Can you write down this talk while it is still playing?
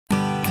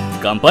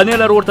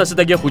Kompaniyalar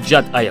o'rtasidagi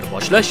hujjat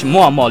ayirboshlash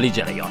muammoli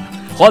jarayon.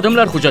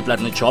 Xodimlar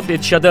hujjatlarni chop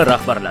etishadi,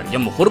 rahbarlarga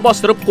muhr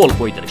bostirib qo'l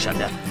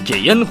qo'ydirishadi.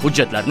 Keyin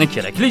hujjatlarni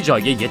kerakli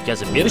joyga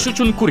yetkazib berish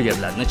uchun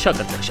kuryerlarni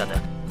chaqirtirishadi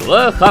va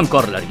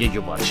hamkorlarga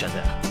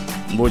yuborishadi.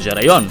 Bu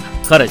jarayon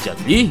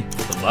xarajatli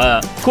va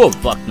ko'p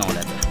vaqtni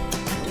oladi.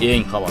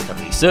 Eng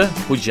xavotirlisi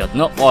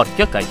hujjatni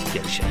ortga qaytib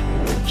kelishi.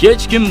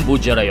 Hech kim bu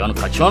jarayon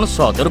qachon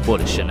sodir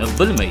bo'lishini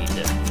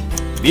bilmaydi.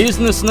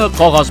 Biznesni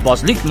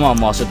qog'ozbozlik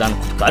muammosidan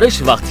qutqarish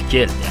vaqti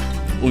keldi.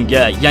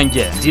 Unga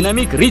yangi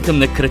dinamik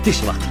ritmni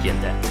kiritish vaqti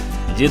keldi.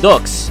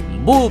 Dedox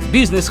bu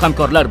biznes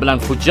hamkorlar bilan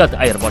hujjat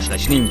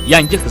ayirboshlashning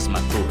yangi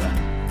xizmat turi.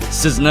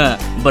 Sizni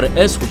bir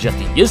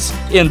hujjatingiz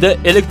endi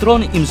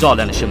elektron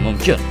imzolanishi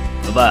mumkin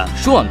va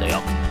shu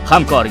ondayoq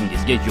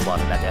hamkoringizga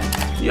yuboriladi.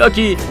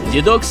 Yoki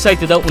Dedox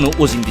saytida uni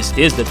o'zingiz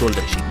tezda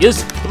to'ldirishingiz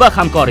va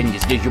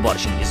hamkoringizga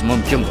yuborishingiz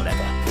mumkin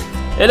bo'ladi.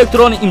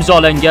 Elektron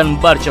imzolangan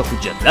barcha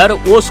hujjatlar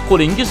o'z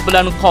qo'lingiz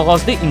bilan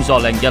qog'ozda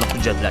imzolangan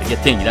hujjatlarga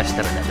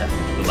tenglashtiriladi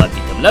va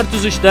bitimlar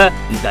tuzishda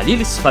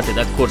dalil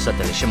sifatida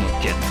ko'rsatilishi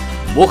mumkin.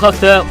 Bu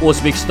haqda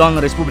O'zbekiston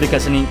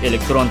Respublikasining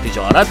elektron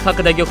tijorat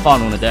haqidagi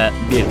qonunida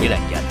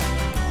belgilangan.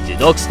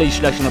 Dedoxda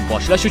ishlashni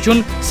boshlash uchun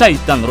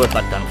saytdan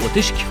ro'yxatdan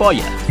o'tish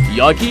kifoya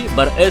yoki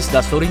bir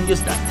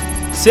dasturingizdan.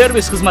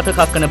 Servis xizmati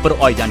haqqini bir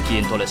oydan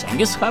keyin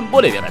to'lasangiz ham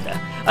bo'laveradi.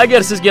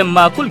 Agar sizga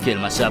ma'qul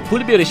kelmasa,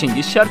 pul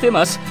berishingiz shart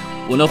emas.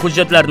 Uni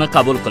hujjatlarni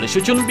qabul qilish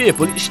uchun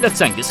bepul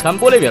ishlatsangiz ham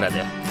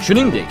bo'laveradi.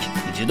 Shuningdek,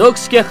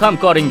 Dedoxga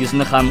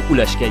hamkoringizni ham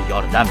ulashga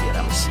yordam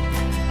beramiz.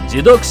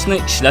 Dedoxni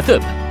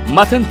ishlatib,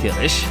 matn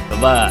terish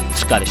va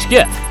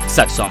chiqarishga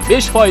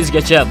 85%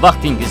 gacha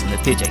vaqtingizni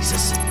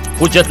tejaysiz.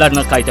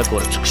 Hujjatlarni qayta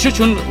ko'rib chiqish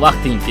uchun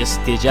vaqtingiz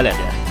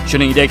tejaladi.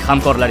 Shuningdek,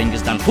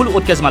 hamkorlaringizdan pul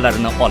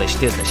o'tkazmalarini olish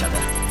tezlashadi.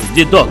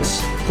 Dedox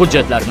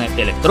hujjatlarni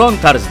elektron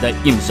tarzda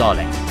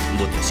imzolang.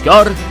 Bu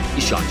tezkor,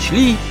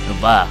 ishonchli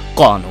va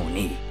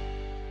qonuniy.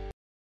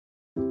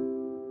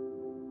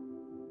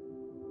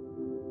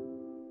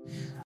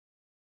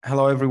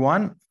 Hello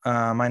everyone,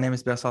 my name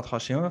is Behzad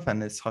Hashimov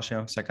and it's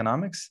Hashimov's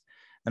Economics.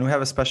 And we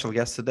have a special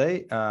guest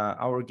today.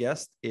 Our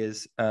guest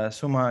is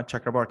Suma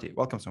Chakrabarti.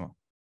 Welcome, Suma.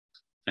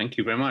 Thank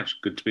you very much.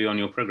 Good to be on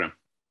your program.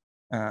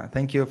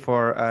 Thank you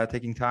for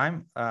taking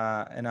time.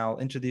 And I'll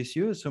introduce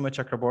you. Suma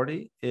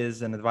Chakrabarti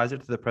is an advisor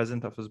to the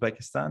President of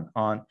Uzbekistan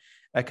on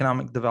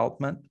economic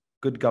development,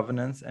 good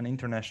governance, and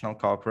international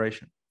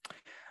cooperation.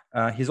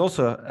 He's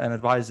also an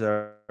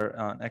advisor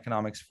on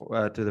economics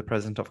to the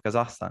President of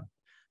Kazakhstan.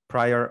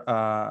 Prior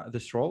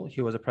this role,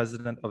 he was a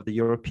president of the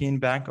European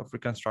Bank of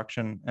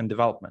Reconstruction and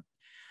Development.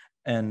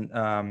 And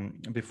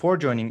before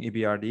joining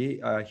EBRD,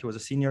 he was a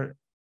senior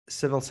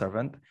civil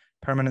servant,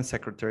 permanent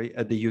secretary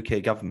at the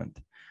UK government.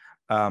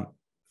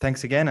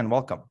 Thanks again and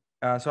welcome.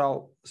 So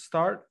I'll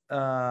start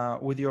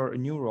with your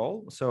new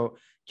role. So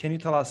can you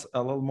tell us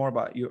a little more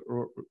about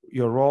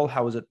your role?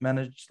 How is it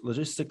managed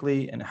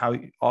logistically, and how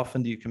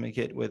often do you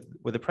communicate with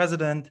the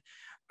president?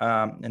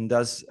 And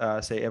does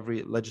say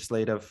every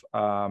legislative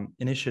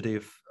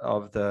initiative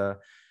of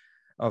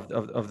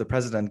the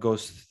president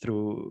goes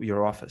through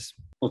your office?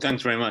 Well,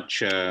 thanks very much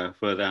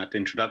for that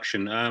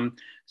introduction.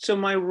 So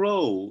my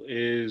role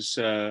is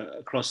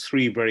across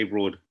three very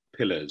broad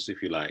pillars,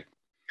 if you like.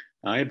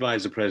 I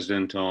advise the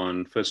president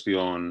firstly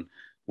on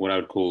what I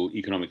would call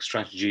economic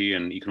strategy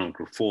and economic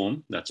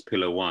reform. That's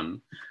pillar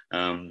one.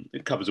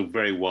 It covers a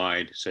very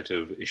wide set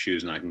of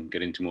issues, and I can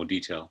get into more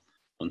detail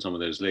on some of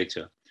those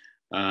later.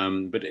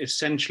 But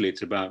essentially,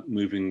 it's about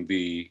moving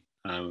the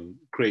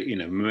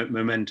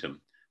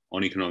momentum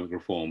on economic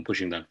reform,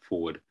 pushing that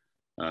forward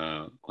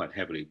quite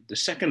heavily. The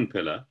second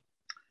pillar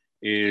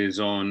is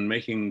on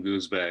making the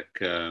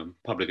Uzbek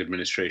public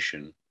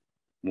administration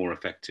more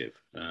effective.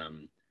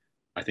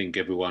 I think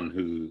everyone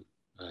who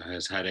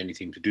has had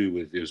anything to do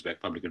with the Uzbek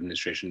public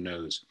administration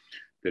knows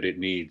that it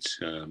needs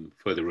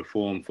further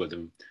reform,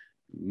 further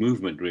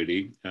movement,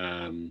 really,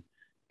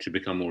 to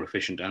become more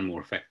efficient and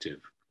more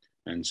effective.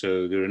 And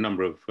so there are a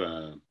number of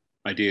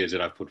ideas that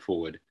I've put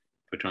forward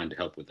for trying to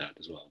help with that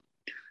as well.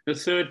 The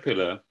third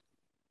pillar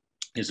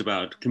is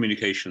about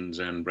communications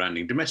and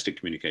branding, domestic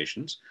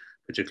communications,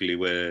 particularly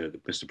where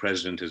Mr.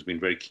 President has been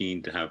very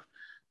keen to have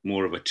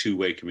more of a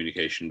two-way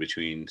communication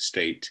between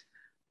state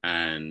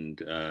and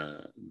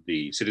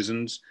the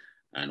citizens,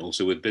 and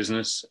also with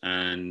business.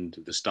 And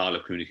the style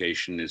of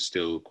communication is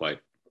still quite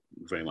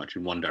very much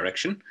in one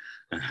direction,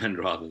 and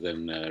rather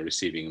than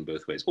receiving in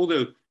both ways.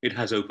 Although it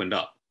has opened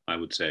up, I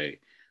would say,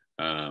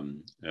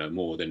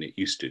 more than it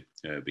used to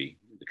be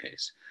the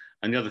case.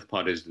 And the other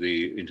part is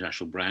the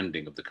international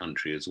branding of the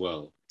country as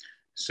well.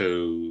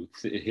 So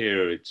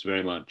here it's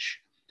very much,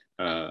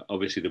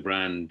 obviously the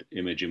brand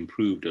image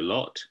improved a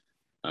lot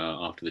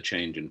after the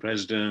change in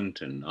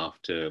president and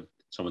after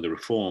some of the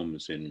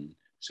reforms in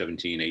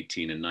 17,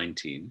 18 and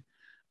 19.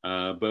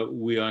 But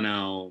we are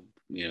now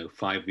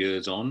 5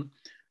 years on,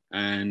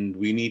 and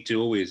we need to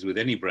always, with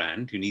any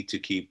brand, you need to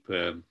keep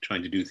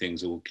trying to do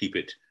things that will keep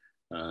it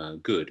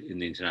good in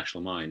the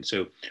international mind.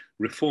 So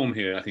reform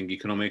here, I think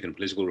economic and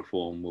political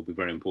reform will be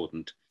very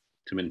important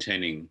to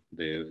maintaining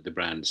the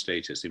brand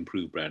status,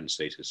 improved brand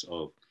status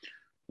of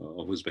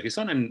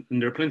Uzbekistan. And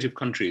there are plenty of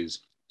countries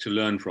to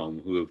learn from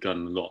who have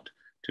done a lot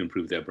to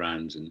improve their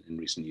brands in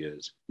recent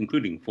years,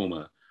 including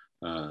former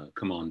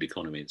command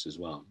economies as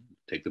well.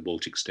 Take the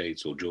Baltic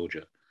states or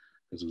Georgia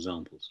as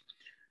examples.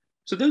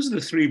 So those are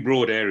the three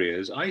broad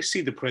areas. I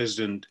see the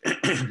president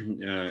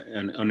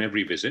on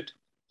every visit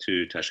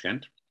to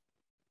Tashkent.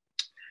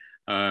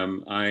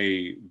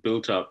 I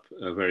built up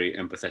a very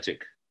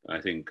empathetic, I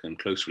think, and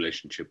close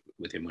relationship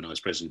with him when I was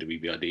president of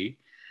EBRD.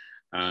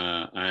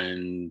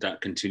 And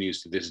that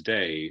continues to this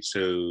day.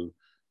 So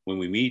when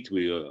we meet,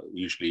 we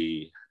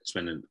usually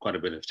spend quite a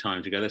bit of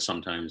time together,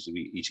 sometimes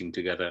we eating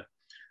together.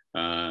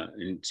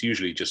 And it's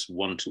usually just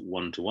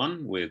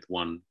one-to-one with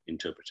one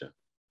interpreter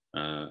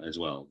as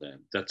well.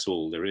 That's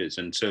all there is.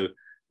 And so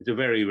it's a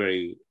very,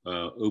 very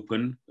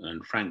open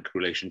and frank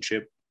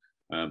relationship.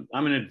 I'm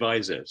an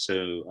advisor,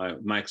 so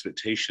my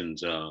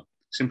expectations are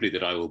simply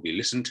that I will be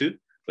listened to,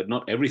 but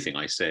not everything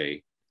I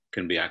say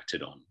can be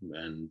acted on.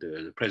 And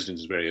the president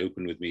is very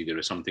open with me. There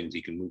are some things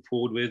he can move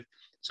forward with,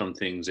 some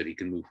things that he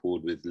can move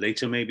forward with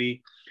later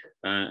maybe,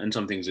 and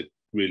some things that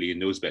really in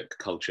Uzbek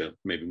culture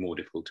may be more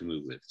difficult to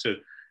move with. So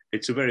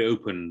it's a very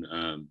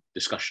open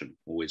discussion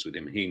always with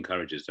him. He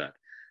encourages that.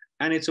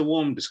 And it's a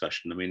warm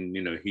discussion. I mean,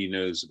 you know, he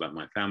knows about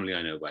my family.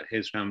 I know about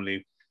his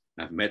family.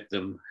 I've met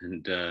them.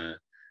 And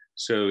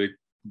so it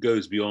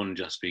goes beyond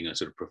just being a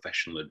sort of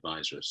professional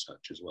advisor as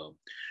such as well.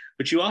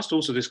 But you asked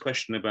also this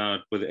question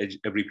about whether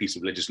every piece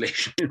of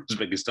legislation in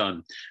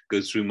Uzbekistan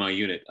goes through my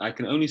unit. I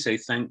can only say,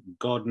 thank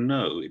God,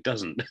 no, it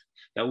doesn't.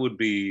 That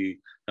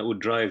would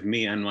drive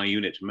me and my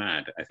unit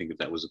mad, I think, if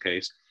that was the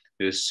case.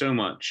 There's so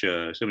much,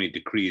 so many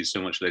decrees,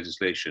 so much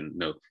legislation.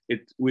 No,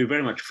 we're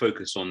very much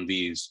focused on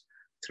these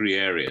three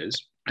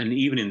areas. And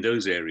even in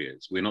those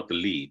areas, we're not the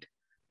lead.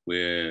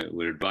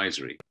 We're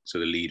advisory. So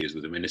the lead is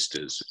with the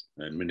ministers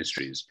and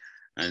ministries.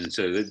 And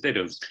so they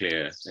don't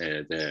clear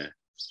their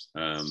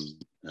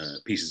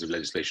pieces of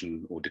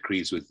legislation or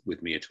decrees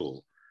with me at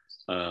all.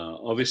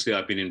 Obviously,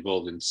 I've been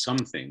involved in some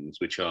things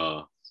which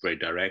are very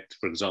direct.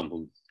 For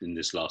example, in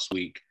this last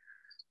week,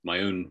 my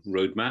own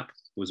roadmap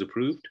was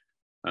approved.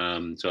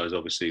 So I was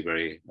obviously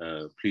very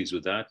pleased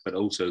with that. But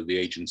also the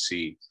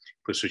Agency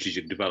for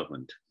Strategic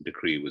Development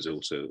decree was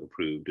also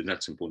approved. And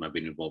that's important. I've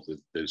been involved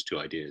with those two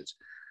ideas.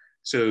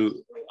 So,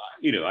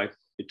 you know,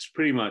 it's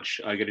pretty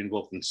much, I get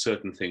involved in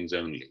certain things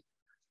only.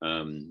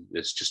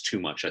 There's just too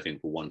much, I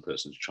think, for one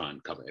person to try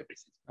and cover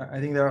everything. I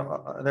think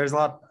there's a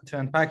lot to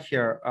unpack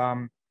here.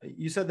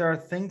 You said there are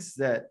things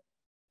that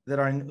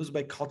are in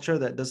Uzbek culture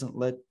that doesn't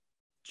let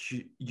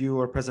you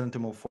or president to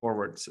move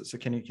forward. So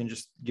can you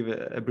just give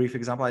a brief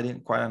example? I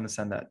didn't quite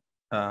understand that.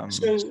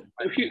 So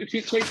if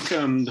you take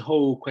the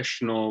whole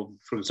question of,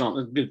 for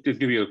example, to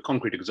give you a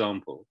concrete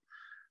example,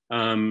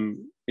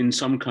 in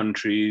some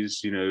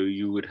countries, you know,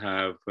 you would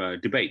have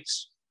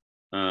debates,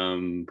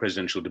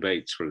 presidential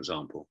debates, for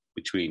example,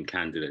 between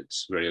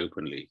candidates very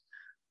openly.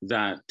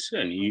 That,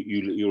 and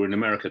you're in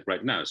America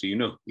right now, so you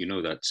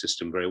know that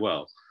system very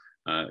well.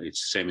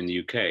 It's the same in the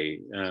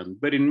UK,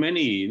 but in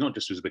many, not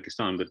just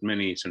Uzbekistan, but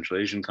many Central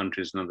Asian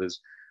countries and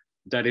others,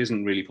 that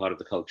isn't really part of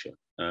the culture,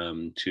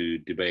 to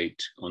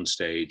debate on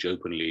stage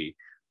openly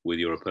with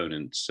your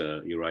opponents,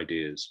 your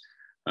ideas.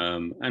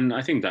 And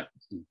I think that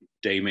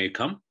day may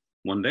come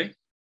one day,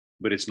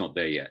 but it's not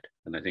there yet.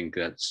 And I think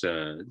that's,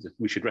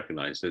 we should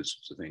recognize those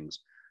sorts of things.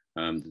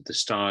 The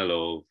style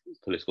of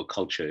political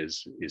culture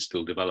is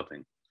still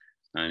developing,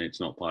 and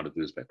it's not part of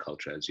the Uzbek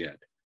culture as yet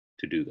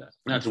to do that.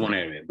 That's one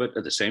area. But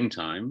at the same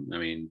time, I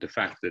mean, the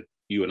fact that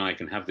you and I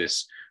can have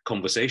this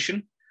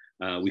conversation,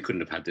 we couldn't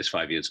have had this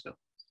 5 years ago.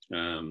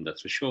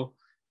 That's for sure.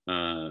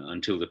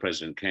 Until the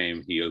president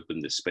came, he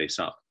opened this space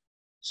up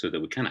so that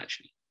we can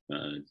actually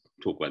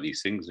talk about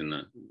these things in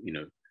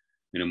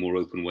a more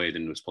open way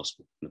than was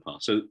possible in the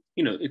past. So,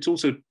 you know, it's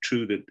also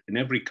true that in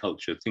every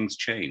culture, things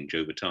change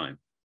over time.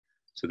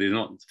 So they're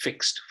not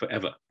fixed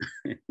forever.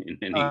 In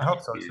any, I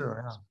hope so too,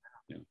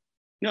 yeah.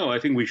 No, I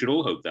think we should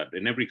all hope that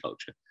in every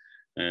culture,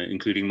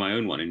 including my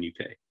own one in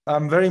UK.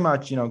 I'm very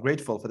much,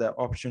 grateful for that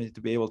opportunity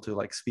to be able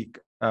to speak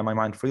my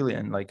mind freely,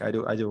 and I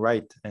do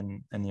write,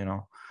 and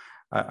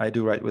I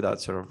do write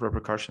without sort of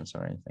repercussions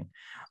or anything.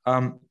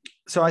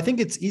 So I think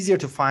it's easier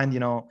to find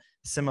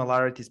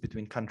similarities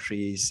between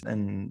countries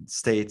and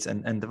states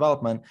and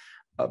development.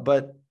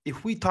 But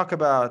if we talk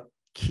about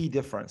key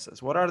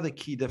differences, what are the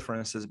key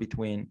differences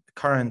between the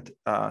current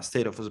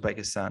state of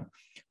Uzbekistan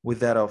with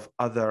that of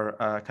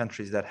other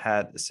countries that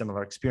had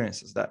similar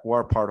experiences, that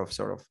were part of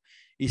sort of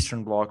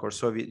Eastern Bloc or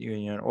Soviet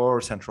Union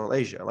or Central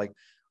Asia? Like,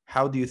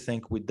 how do you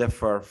think we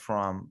differ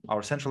from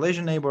our Central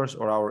Asian neighbors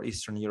or our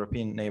Eastern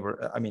European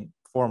neighbor? I mean,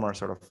 former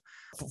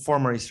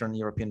Eastern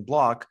European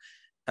Bloc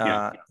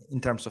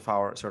in terms of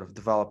our sort of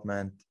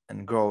development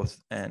and growth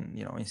and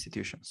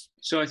institutions.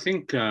 So I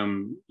think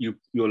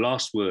your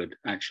last word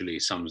actually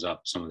sums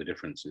up some of the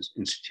differences.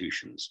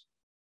 Institutions.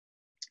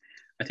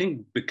 I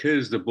think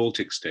because the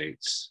Baltic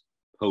states,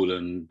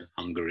 Poland,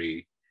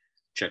 Hungary,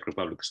 Czech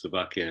Republic,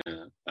 Slovakia,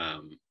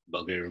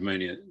 Bulgaria,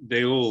 Romania,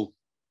 they all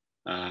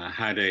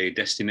had a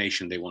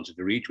destination they wanted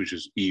to reach, which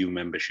was EU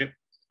membership,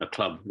 a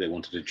club they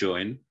wanted to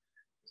join.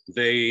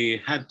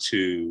 They had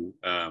to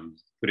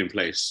put in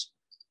place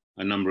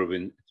a number of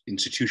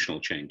institutional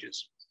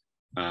changes,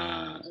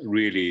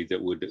 really,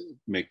 that would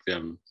make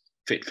them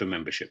fit for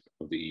membership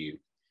of the EU.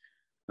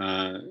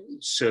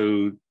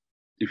 So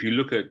if you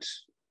look at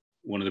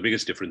one of the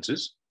biggest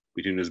differences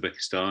between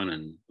Uzbekistan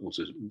and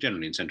also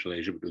generally in Central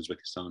Asia, but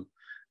Uzbekistan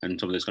and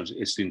some of those countries,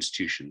 it's the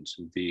institutions,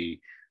 the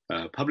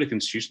public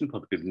institutions,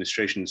 public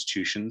administration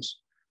institutions,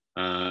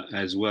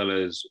 as well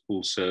as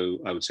also,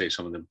 I would say,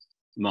 some of the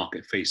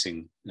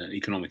market-facing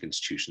economic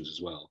institutions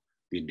as well,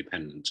 the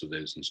independence of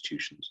those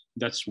institutions.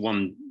 That's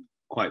one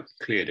quite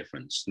clear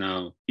difference.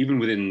 Now, even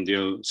within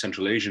the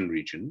Central Asian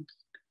region,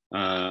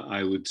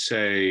 I would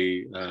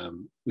say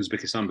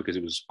Uzbekistan, because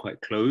it was quite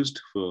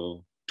closed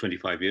for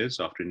 25 years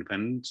after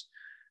independence,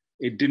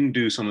 it didn't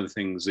do some of the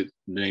things that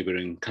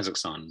neighboring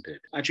Kazakhstan did.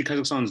 Actually,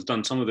 Kazakhstan's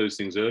done some of those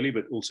things early,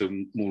 but also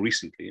more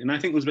recently. And I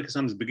think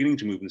Uzbekistan is beginning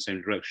to move in the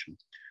same direction,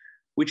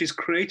 which is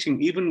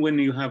creating, even when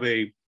you have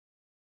a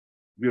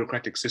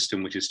bureaucratic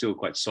system, which is still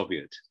quite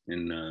Soviet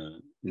in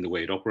the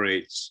way it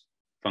operates,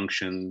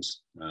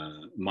 functions,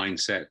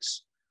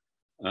 mindsets.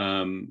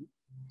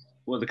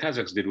 What the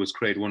Kazakhs did was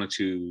create one or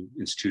two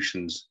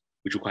institutions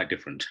which were quite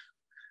different,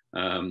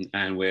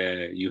 and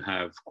where you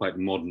have quite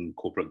modern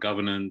corporate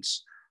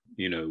governance,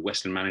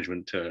 Western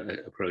management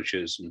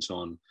approaches and so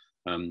on.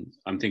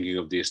 I'm thinking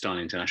of the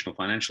Astana International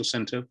Financial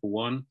Center for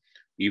one,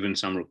 even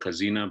Samruk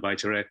Kazina,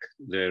 Baytarek,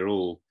 they're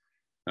all,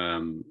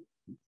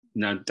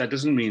 now that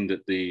doesn't mean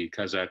that the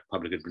Kazakh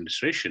public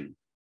administration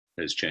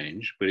has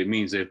changed, but it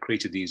means they've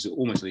created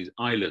almost these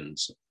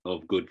islands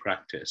of good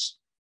practice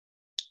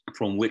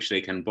from which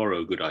they can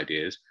borrow good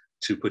ideas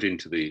to put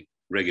into the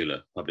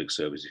regular public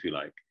service, if you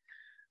like.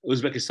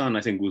 Uzbekistan,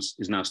 I think,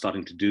 is now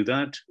starting to do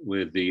that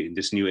with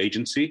this new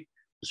agency,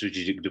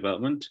 strategic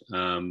development.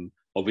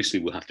 Obviously,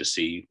 we'll have to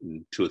see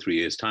in 2 or 3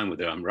 years' time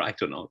whether I'm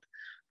right or not.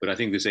 But I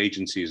think this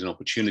agency is an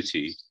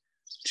opportunity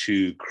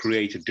to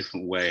create a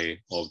different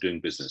way of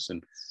doing business.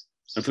 And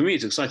for me,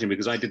 it's exciting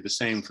because I did the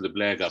same for the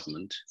Blair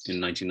government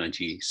in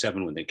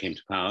 1997 when they came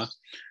to power.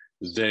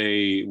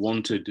 They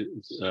wanted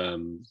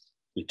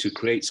to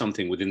create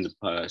something within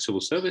the civil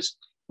service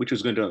which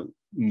was going to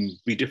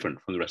be different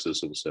from the rest of the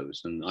civil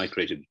service. And I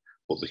created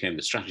what became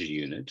the strategy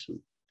unit,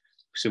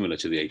 similar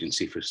to the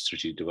Agency for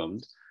Strategic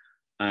Development.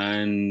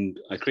 And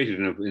I created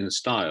it in a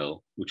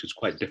style which was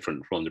quite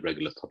different from the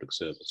regular public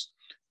service.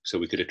 So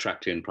we could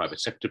attract in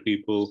private sector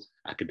people,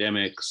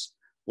 academics,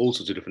 all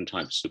sorts of different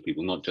types of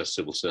people, not just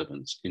civil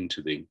servants,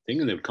 into the thing.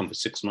 And they would come for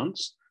 6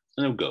 months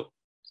and they would go.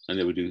 And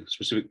they would do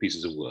specific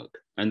pieces of work.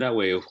 And that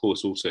way, of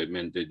course, also it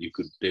meant that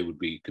they would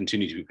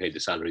continue to be paid the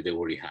salary they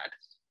already had,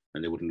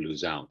 and they wouldn't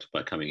lose out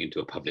by coming into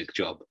a public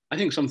job. I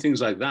think some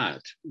things like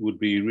that would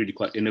be really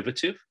quite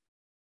innovative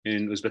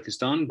in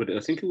Uzbekistan, but I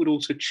think it would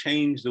also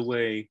change the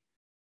way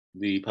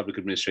the public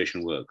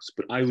administration works.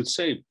 But I would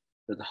say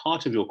at the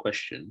heart of your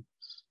question,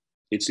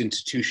 it's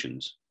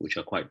institutions which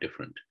are quite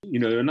different.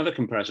 Another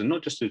comparison,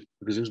 not just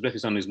because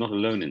Uzbekistan is not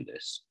alone in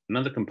this,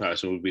 another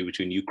comparison would be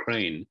between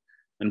Ukraine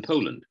and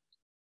Poland.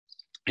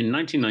 In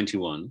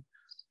 1991,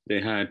 they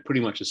had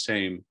pretty much the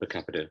same per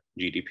capita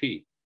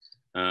GDP.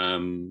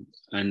 And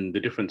the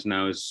difference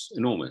now is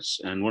enormous.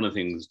 And one of the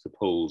things the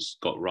Poles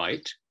got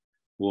right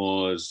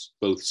was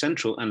both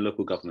central and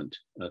local government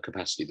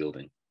capacity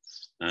building,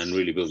 and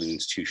really building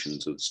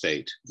institutions of the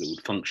state that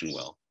would function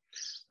well.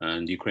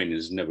 And Ukraine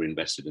has never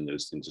invested in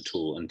those things at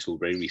all until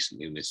very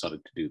recently when they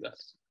started to do that.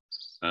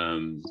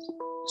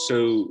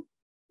 So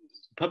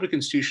public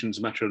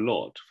institutions matter a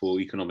lot for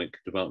economic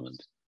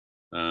development,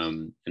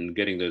 and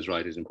getting those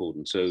right is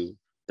important. So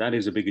that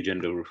is a big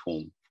agenda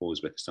reform for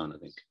Uzbekistan, I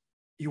think.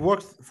 You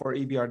worked for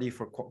EBRD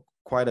for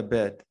quite a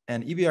bit,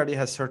 and EBRD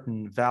has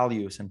certain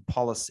values and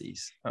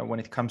policies when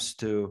it comes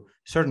to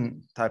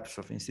certain types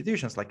of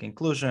institutions like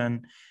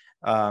inclusion,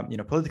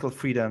 political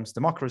freedoms,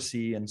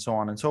 democracy, and so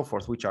on and so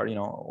forth, which are,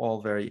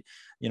 all very,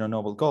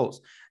 noble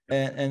goals.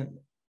 And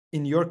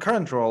in your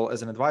current role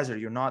as an advisor,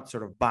 you're not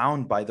sort of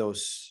bound by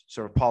those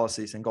sort of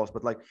policies and goals,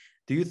 but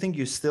do you think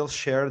you still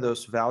share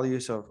those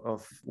values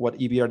of what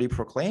EBRD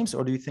proclaims,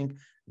 or do you think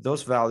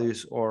those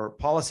values or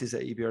policies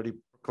that EBRD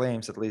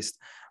proclaims, at least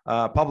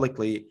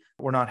publicly,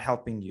 were not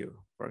helping you,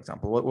 for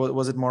example?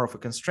 Was it more of a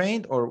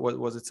constraint, or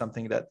was it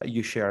something that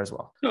you share as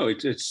well? No,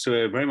 it's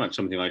very much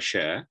something I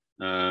share.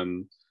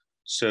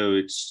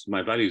 So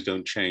my values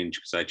don't change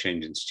because I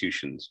change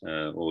institutions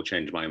or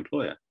change my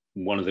employer.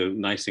 One of the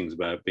nice things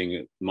about being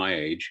at my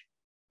age,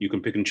 you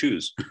can pick and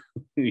choose.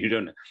 you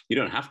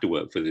don't have to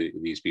work for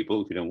these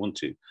people if you don't want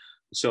to.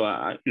 So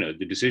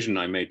the decision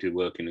I made to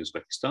work in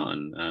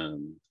Uzbekistan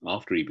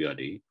after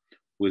EBRD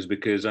was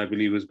because I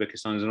believe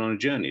Uzbekistan is on a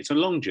journey. It's a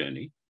long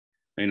journey.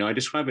 I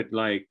describe it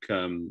like there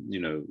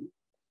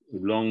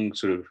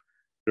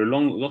are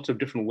lots of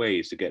different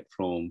ways to get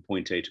from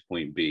point A to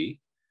point B.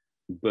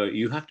 But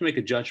you have to make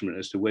a judgment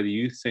as to whether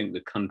you think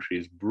the country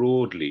is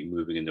broadly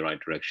moving in the right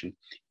direction,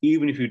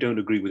 even if you don't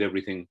agree with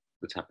everything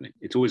that's happening.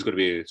 It's always got to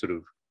be a sort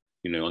of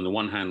on the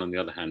one hand, on the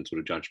other hand, sort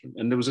of judgment.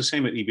 And there was the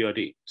same at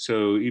EBRD.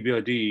 So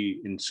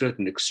EBRD, in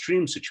certain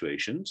extreme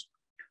situations,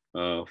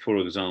 for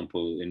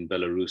example, in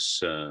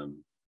Belarus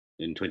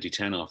in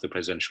 2010, after the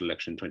presidential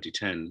election in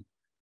 2010,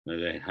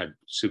 they had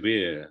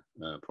severe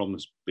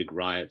problems, big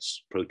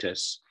riots,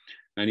 protests.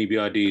 And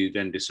EBRD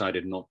then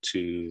decided not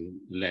to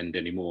lend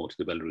any more to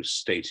the Belarus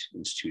state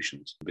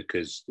institutions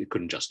because it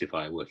couldn't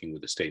justify working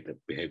with a state that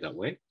behaved that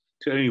way.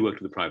 So it only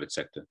worked with the private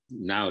sector.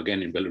 Now,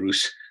 again, in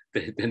Belarus,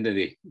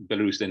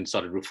 Belarus then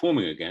started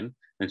reforming again.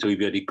 And so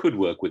EBRD could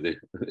work with the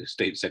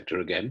state sector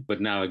again. But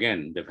now,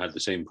 again, they've had the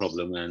same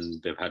problem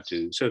and they've had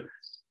to. So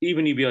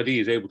even EBRD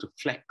is able to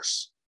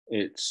flex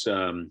its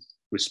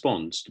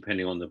response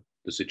depending on the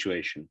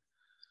situation.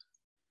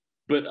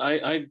 But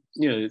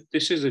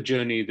this is a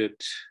journey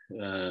that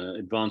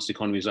advanced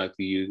economies like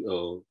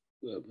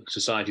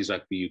societies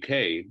like the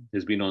UK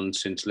has been on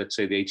since, let's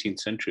say, the 18th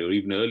century, or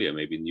even earlier,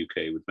 maybe in the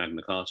UK with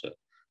Magna Carta.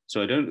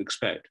 So I don't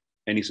expect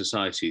any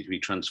society to be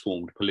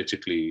transformed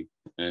politically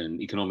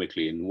and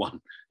economically in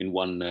one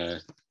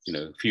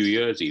few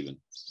years even.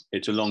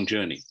 It's a long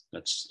journey.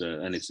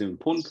 And it's an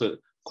important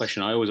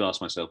question I always ask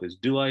myself is,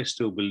 do I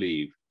still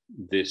believe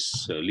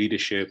this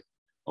leadership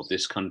of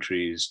this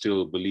country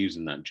still believes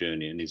in that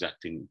journey and is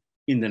acting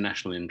in the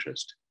national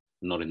interest,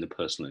 not in the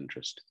personal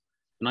interest?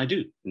 And I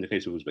do. In the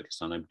case of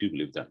Uzbekistan, I do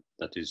believe that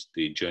is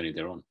the journey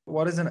they're on.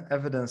 What is an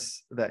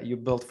evidence that you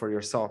built for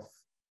yourself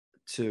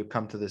to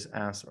come to this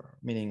answer?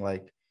 Meaning,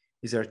 like,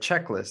 is there a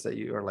checklist that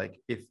you are like,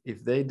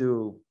 if they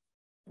do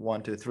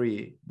 1, 2,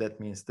 3, that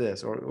means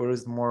this, or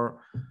is it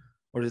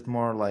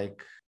more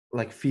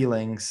like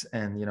feelings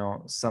and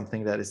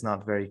something that is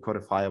not very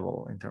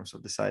codifiable in terms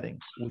of deciding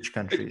which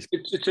countries?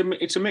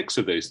 It's a mix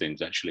of those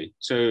things, actually.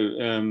 So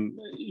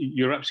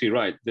you're absolutely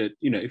right that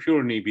if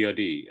you're an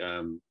EBRD,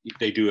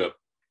 they do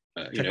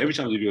every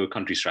time they do a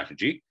country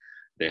strategy,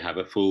 they have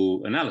a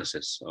full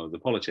analysis of the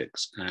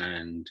politics,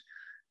 and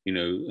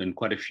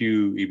quite a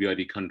few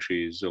EBRD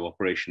countries or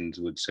operations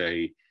would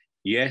say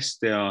yes,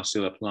 they are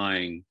still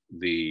applying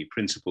the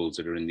principles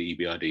that are in the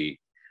EBRD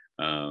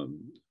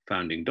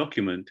founding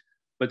document.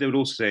 But they would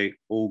also say,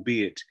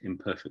 albeit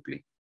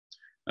imperfectly.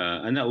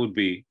 And that would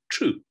be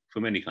true for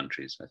many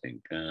countries, I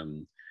think.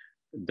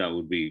 That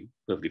would be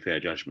perfectly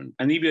fair judgment.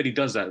 And the EBRD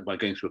does that by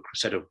going through a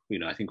set of,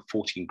 I think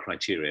 14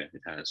 criteria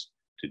it has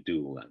to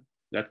do all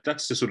that.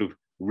 That's the sort of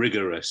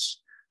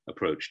rigorous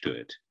approach to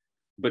it.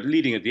 But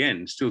leading at the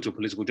end still to a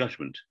political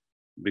judgment,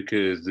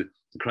 because the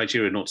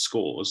criteria are not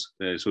scores.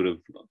 They're sort of,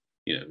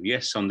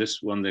 yes, on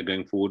this one they're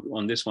going forward,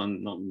 on this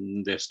one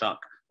they're stuck,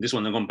 this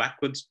one they've gone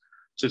backwards.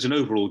 So it's an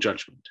overall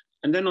judgment.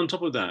 And then on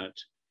top of that,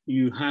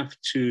 you have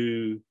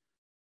to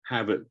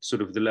have at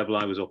sort of the level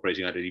I was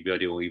operating at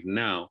EBRD, or even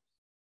now,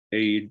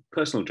 a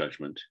personal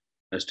judgment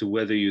as to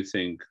whether you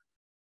think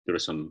there are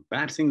some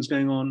bad things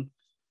going on,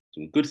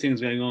 some good things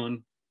going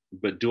on,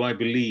 but do I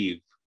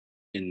believe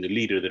in the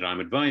leader that I'm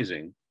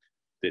advising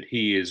that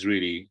he is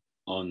really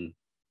on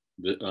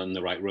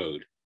the right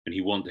road, and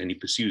he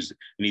pursues,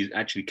 and he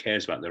actually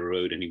cares about the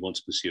road and he wants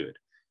to pursue it.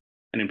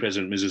 And in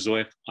President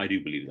Mirziyoyev, I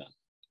do believe that.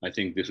 I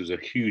think this was a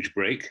huge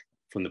break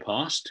from the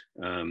past,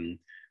 a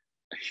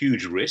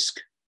huge risk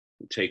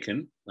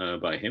taken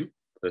by him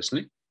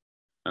personally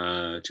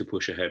to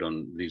push ahead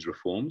on these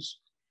reforms.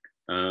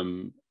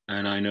 And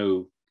I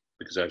know,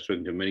 because I've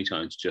spoken to him many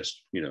times,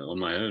 just on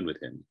my own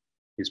with him,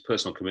 his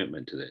personal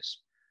commitment to this,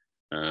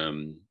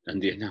 and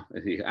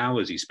the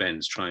hours he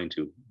spends trying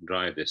to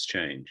drive this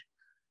change,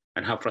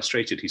 and how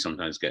frustrated he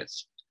sometimes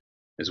gets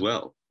as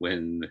well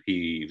when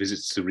he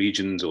visits the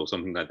regions or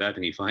something like that,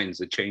 and he finds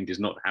the change is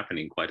not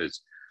happening quite as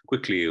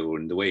quickly or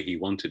in the way he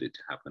wanted it to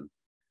happen.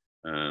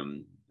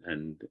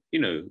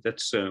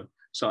 That's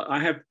so I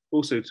have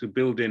also to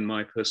build in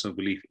my personal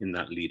belief in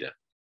that leader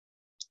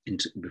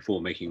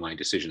before making my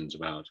decisions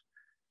about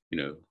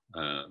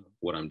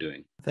what I'm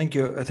doing. Thank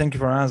you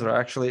for an answer.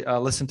 Actually, I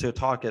listened to a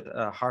talk at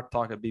Hard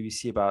Talk at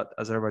BBC about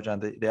Azerbaijan.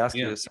 They asked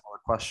you a similar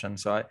question.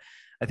 So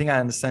I think I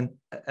understand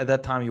at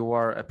that time you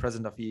were a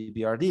president of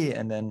EBRD,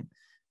 and then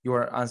you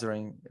were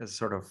answering as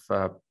sort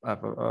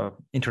of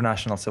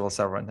international civil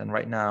servant. And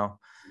right now,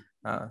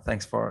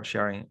 thanks for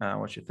sharing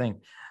what you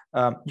think.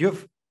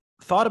 You've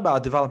thought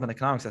about development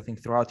economics, I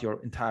think, throughout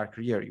your entire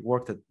career. You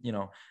worked at,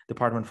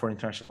 Department for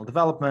International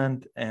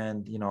Development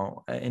and,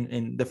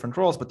 in different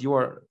roles, but you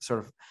are sort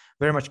of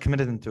very much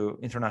committed into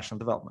international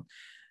development.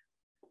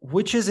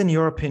 Which is, in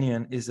your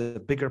opinion, is a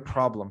bigger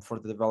problem for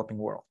the developing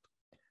world?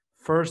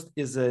 First,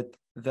 is it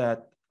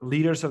that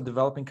leaders of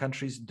developing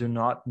countries do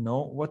not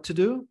know what to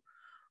do?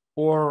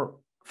 Or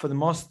for the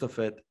most of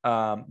it,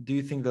 do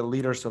you think the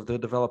leaders of the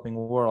developing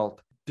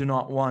world do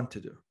not want to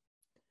do?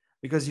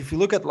 Because if you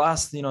look at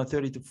last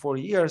 30 to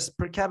 40 years,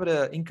 per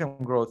capita income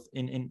growth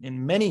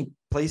in many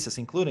places,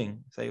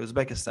 including, say,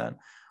 Uzbekistan,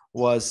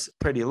 was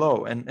pretty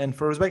low. And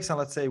for Uzbekistan,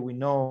 let's say we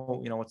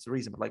know what's the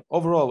reason, but like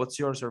overall, what's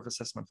your sort of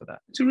assessment for that?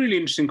 It's a really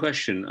interesting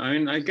question. I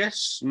mean, I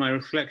guess my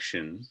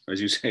reflection, as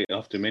you say,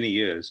 after many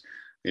years,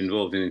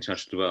 involved in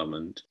international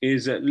development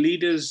is that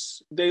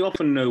leaders, they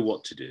often know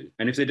what to do.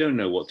 And if they don't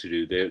know what to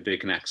do, they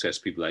can access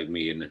people like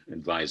me and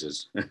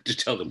advisors to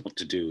tell them what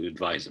to do,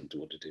 advise them to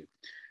what to do.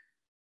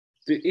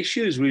 The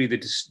issue is really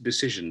the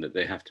decision that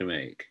they have to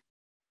make.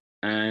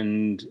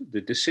 And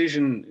the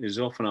decision is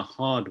often a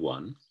hard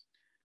one.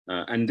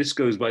 And this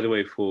goes, by the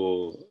way,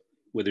 for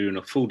whether you're in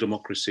a full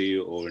democracy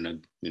or in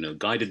a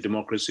guided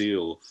democracy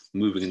or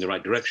moving in the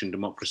right direction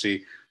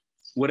democracy,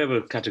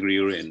 whatever category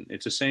you're in,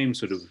 it's the same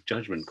sort of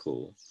judgment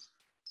call.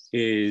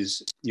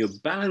 Is you're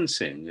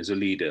balancing as a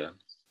leader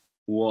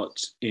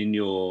what's in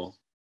your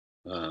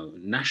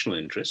national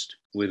interest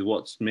with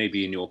what's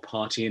maybe in your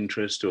party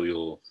interest or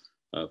your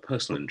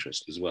personal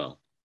interest as well.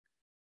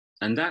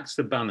 And that's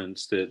the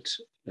balance that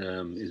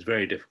is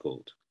very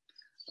difficult.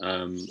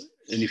 And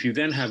if you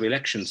then have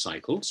election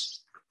cycles,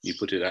 you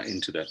put it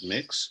into that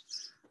mix,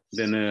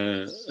 then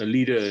a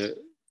leader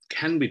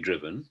can be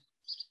driven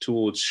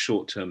towards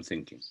short-term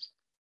thinking.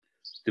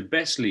 The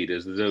best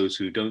leaders are those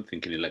who don't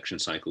think in election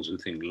cycles, who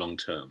think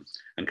long-term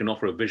and can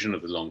offer a vision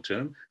of the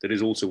long-term that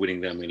is also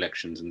winning them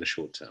elections in the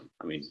short-term.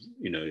 I mean,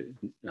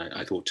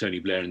 I thought Tony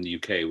Blair in the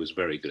UK was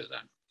very good at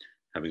that,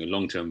 having a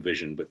long-term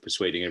vision, but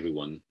persuading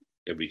everyone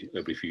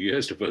every few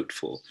years to vote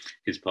for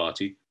his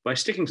party by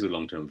sticking to the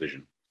long-term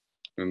vision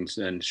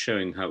and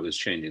showing how it was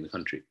changing the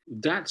country.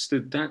 That's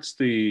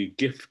the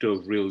gift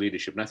of real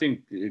leadership. And I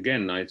think,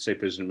 again, I'd say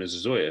President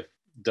Mirziyoyev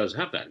does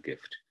have that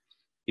gift.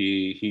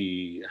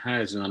 He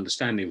has an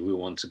understanding of who he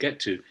wants to get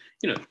to.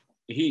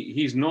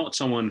 He's not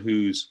someone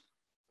who's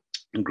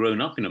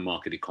grown up in a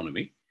market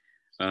economy.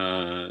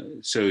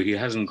 So he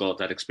hasn't got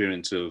that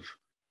experience of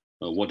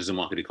what does a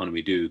market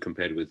economy do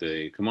compared with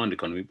a command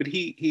economy. But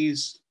he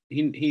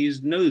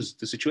knows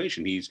the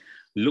situation. He's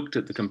looked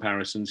at the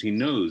comparisons. He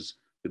knows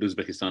that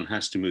Uzbekistan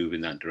has to move in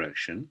that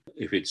direction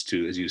if it's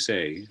to, as you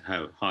say,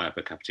 have higher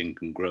per capita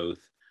income growth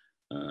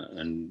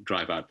and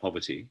drive out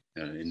poverty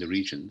in the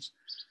regions.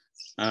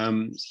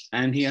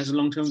 And he has a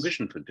long-term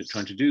vision for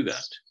trying to do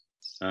that.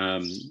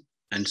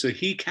 And so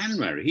he can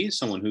marry. He is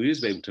someone who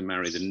is able to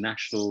marry the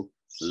national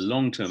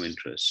long-term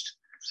interest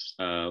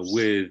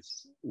with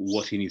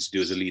what he needs to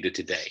do as a leader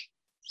today.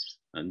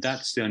 And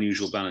that's the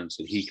unusual balance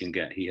that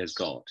he has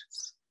got,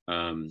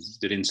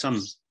 that in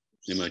some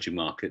emerging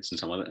markets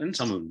and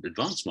some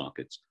advanced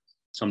markets,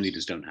 some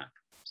leaders don't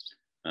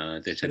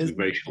have. They tend to be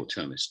very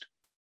short-termist.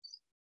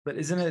 But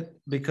isn't it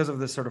because of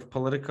the sort of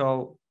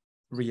political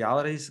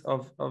realities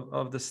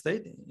of the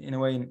state? In a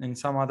way, in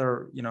some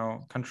other,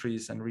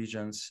 countries and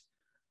regions,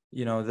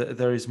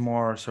 there is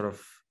more sort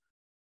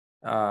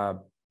of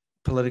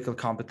political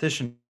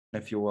competition,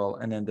 if you will,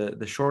 and then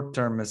the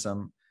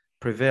short-termism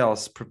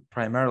prevails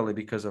primarily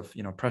because of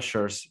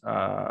pressures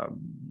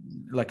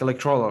like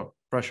electoral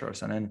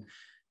pressures, and then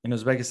in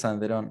Uzbekistan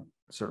they don't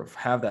sort of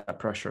have that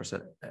pressures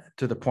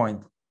to the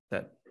point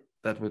that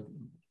would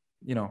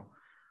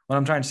what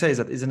I'm trying to say is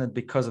that isn't it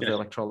because of the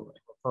electoral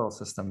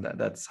system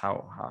that's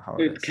how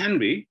it is? It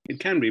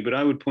can be, but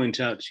I would point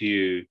out to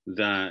you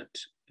that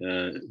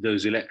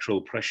those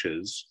electoral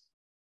pressures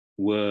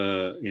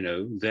were,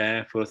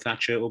 there for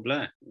Thatcher or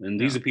Blair. And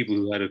these are people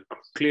who had a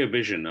clear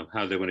vision of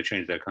how they want to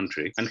change their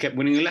country and kept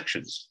winning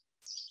elections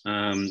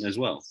as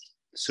well.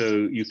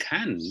 So you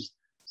can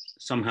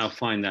somehow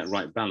find that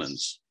right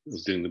balance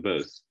of doing the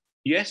both.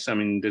 Yes, I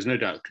mean, there's no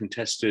doubt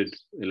contested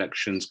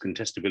elections,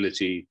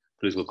 contestability,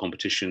 political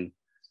competition,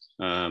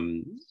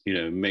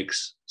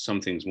 makes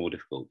some things more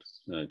difficult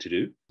to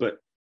do, but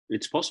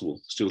it's possible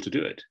still to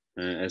do it,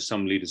 as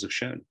some leaders have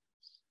shown.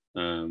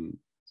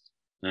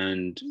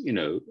 And,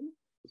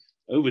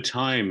 over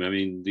time, I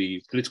mean,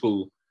 the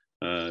political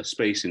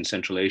space in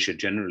Central Asia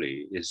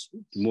generally is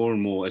more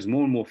and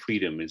more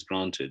freedom is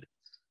granted,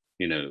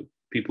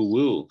 people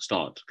will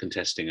start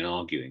contesting and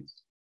arguing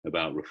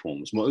about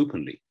reforms more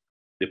openly.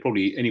 They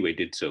probably anyway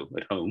did so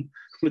at home,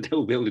 but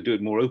they'll be able to do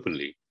it more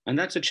openly. And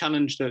that's a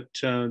challenge that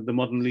the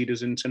modern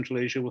leaders in Central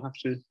Asia will have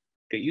to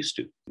get used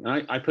to.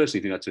 I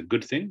personally think that's a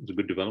good thing. It's a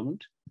good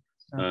development.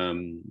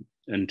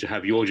 And to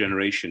have your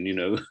generation,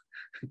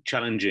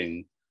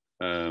 challenging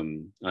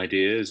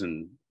ideas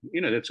and,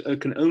 that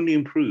can only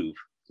improve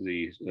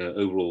the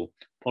overall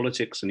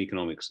politics and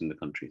economics in the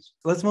countries.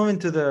 Let's move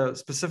into the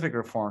specific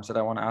reforms that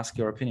I want to ask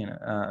your opinion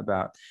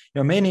about.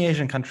 Many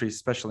Asian countries,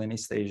 especially in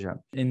East Asia,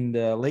 in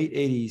the late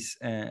 80s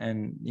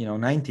and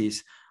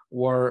 90s,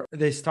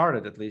 they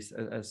started, at least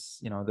as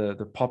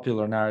the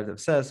popular narrative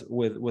says,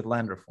 with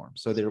land reform.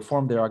 So they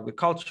reformed their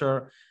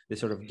agriculture. They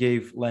sort of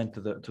gave land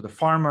to the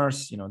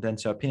farmers, Deng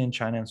Xiaoping in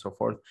China and so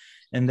forth.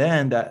 And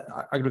then that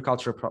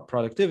agricultural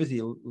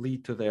productivity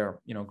lead to their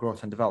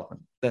growth and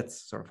development.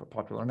 That's sort of a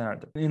popular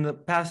narrative. In the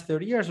past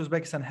 30 years,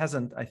 Uzbekistan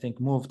hasn't, I think,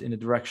 moved in the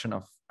direction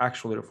of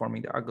actually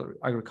reforming the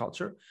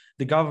agriculture.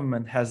 The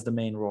government has the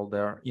main role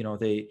there.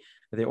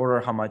 They order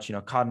how much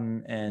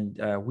cotton and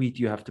wheat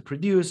you have to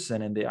produce,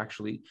 and then they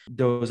actually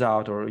dose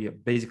out or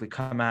basically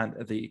command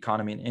the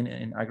economy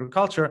in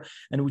agriculture,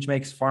 and which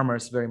makes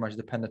farmers very much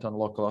dependent on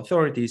local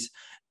authorities.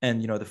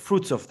 And the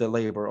fruits of the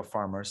labor of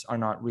farmers are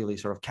not really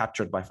sort of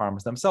captured by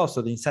farmers themselves.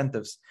 So the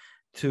incentives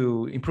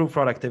to improve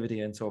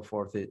productivity and so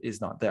forth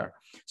is not there.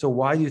 So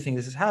why do you think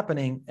this is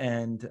happening?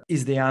 And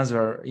is the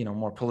answer,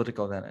 more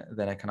political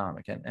than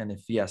economic? And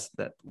if yes,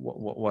 that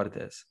what it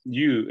is?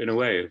 You, in a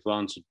way, have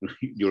answered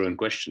your own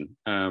question.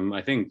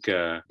 I think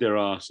there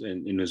are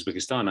in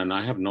Uzbekistan, and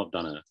I have not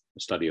done a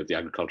study of the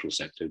agricultural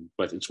sector,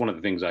 but it's one of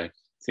the things I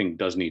think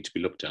does need to be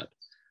looked at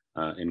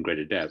in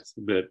greater depth.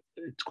 But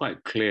it's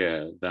quite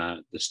clear that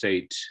the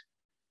state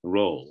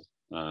role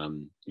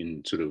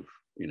in sort of,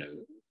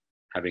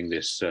 having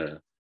this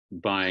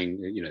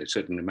buying, a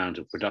certain amount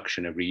of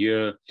production every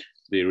year,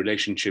 the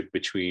relationship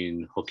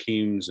between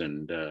hakims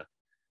and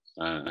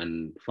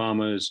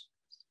farmers.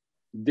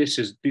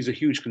 These are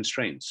huge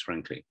constraints,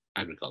 frankly,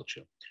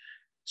 agriculture.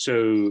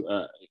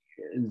 So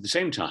at the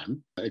same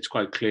time, it's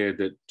quite clear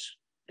that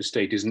the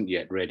state isn't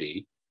yet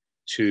ready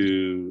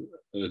to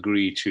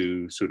agree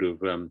to sort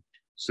of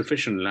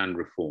sufficient land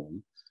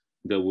reform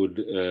that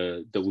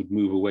would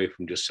move away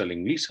from just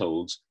selling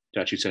leaseholds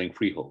to actually selling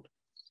freehold.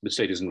 The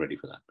state isn't ready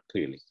for that,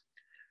 clearly.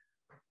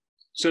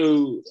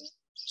 So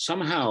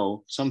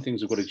somehow some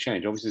things have got to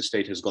change. Obviously, the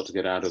state has got to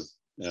get out of,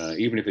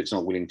 even if it's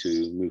not willing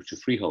to move to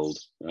freehold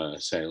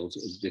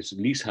sales, this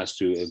lease has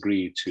to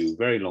agree to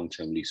very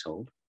long-term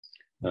leasehold,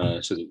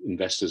 so that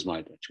investors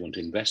might actually want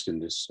to invest in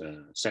this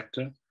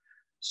sector.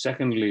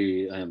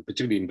 Secondly,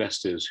 particularly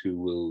investors who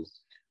will,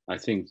 I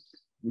think,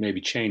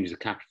 maybe change the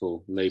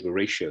capital labor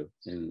ratio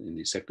in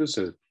these sectors.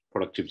 So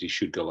productivity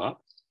should go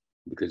up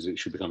because it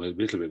should become a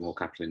little bit more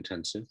capital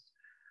intensive.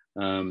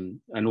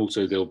 And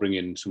also they'll bring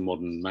in some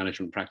modern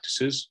management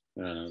practices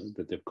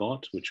that they've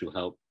got, which will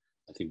help,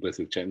 I think, both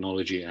with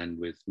technology and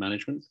with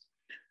management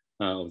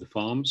of the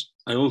farms.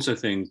 I also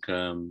think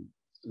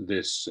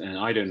this, and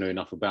I don't know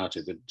enough about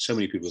it, but so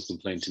many people have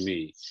complained to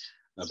me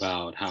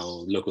about how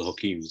local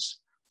hakims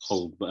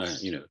hold,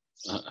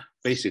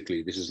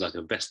 basically this is like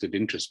a vested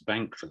interest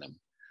bank for them.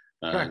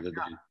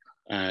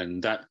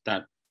 And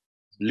that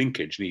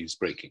linkage needs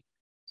breaking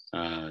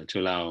to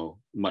allow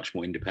much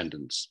more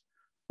independence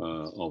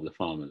of the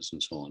farmers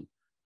and so on.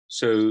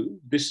 So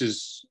this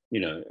is,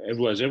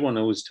 everyone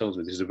always tells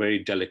me this is a very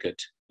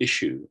delicate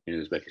issue in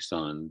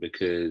Uzbekistan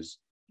because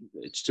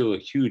it's still a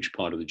huge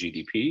part of the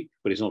GDP,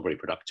 but it's not very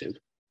productive.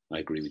 I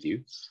agree with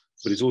you.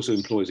 But it also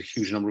employs a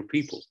huge number of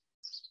people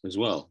as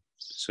well.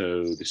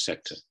 So this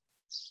sector.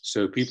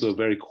 So people are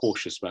very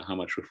cautious about how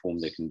much reform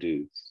they can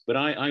do. But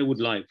I would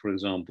like, for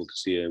example, to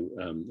see a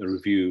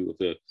review of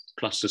the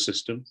cluster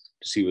system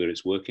to see whether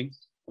it's working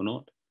or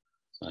not.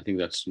 I think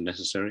that's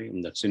necessary,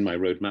 and that's in my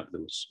roadmap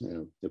that was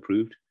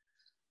approved.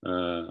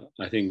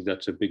 I think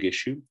that's a big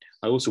issue.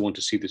 I also want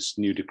to see this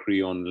new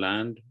decree on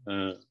land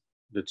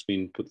that's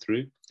been put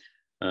through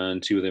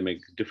and see whether they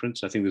make a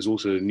difference. I think there's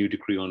also a new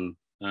decree on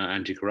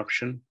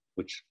anti-corruption,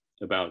 which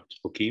about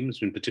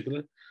hakims in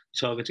particular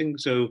targeting.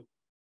 So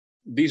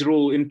these are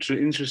all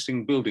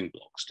interesting building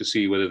blocks to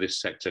see whether this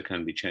sector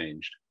can be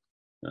changed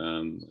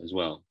as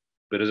well.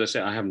 But as I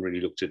said, I haven't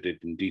really looked at it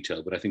in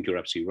detail, but I think you're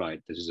absolutely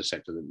right. This is a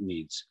sector that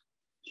needs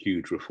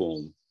huge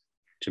reform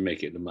to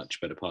make it a much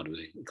better part of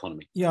the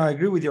economy. Yeah, I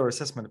agree with your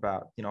assessment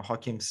about,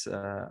 hakim's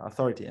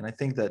authority. And I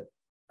think that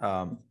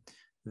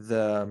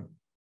the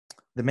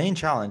main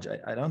challenge,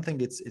 I don't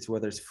think it's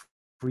whether it's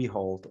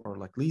freehold or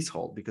like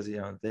leasehold, because,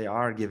 they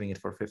are giving it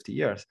for 50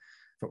 years.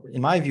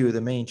 In my view,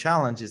 the main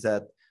challenge is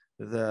that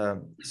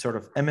the sort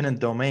of eminent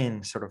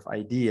domain sort of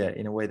idea,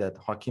 in a way that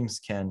hakims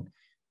can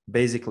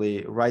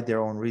basically write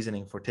their own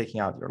reasoning for taking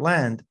out your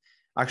land,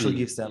 actually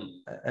gives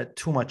them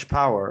too much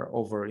power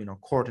over,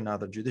 court and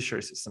other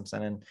judiciary systems,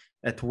 and then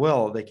at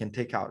will they can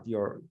take out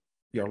your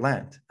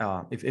land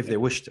if they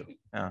wish to.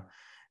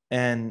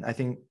 And I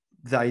think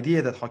the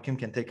idea that hakim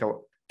can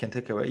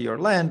take away your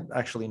land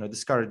actually,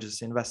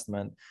 discourages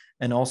investment,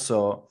 and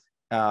also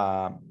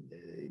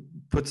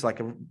puts like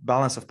a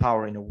balance of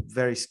power in a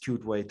very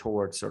skewed way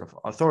towards sort of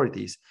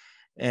authorities.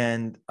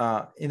 And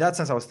in that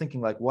sense, I was thinking,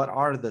 like, what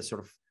are the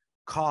sort of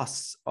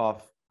costs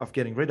of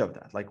getting rid of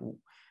that? Like,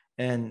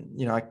 and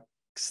I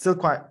still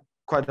quite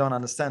don't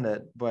understand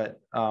it,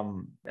 but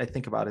I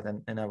think about it,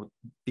 and I would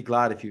be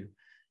glad if you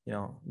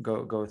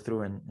go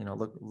through and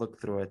look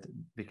through it,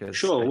 because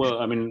sure. Well,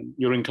 I mean,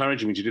 you're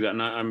encouraging me to do that,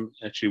 and I'm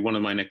actually, one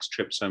of my next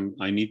trips,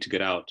 I need to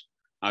get out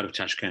of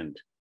Tashkent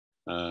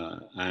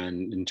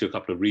and into a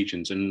couple of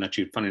regions, and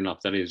actually, funny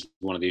enough, that is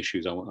one of the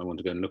issues I want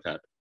to go and look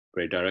at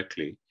very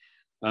directly.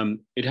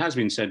 It has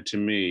been said to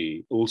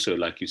me also,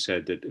 like you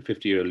said, that a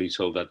 50-year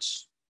leasehold,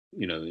 that's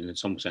in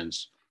some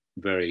sense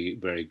very,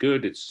 very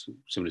good. It's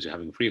similar to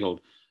having a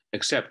freehold,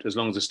 except as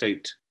long as the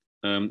state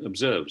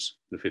observes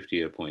the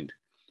 50-year point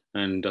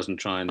and doesn't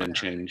try and then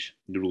change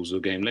the rules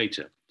of the game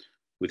later.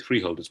 With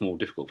freehold, it's more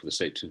difficult for the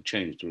state to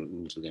change the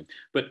rules of the game.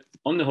 But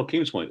on the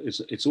hakim's point,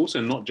 it's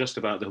also not just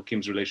about the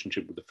hakim's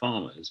relationship with the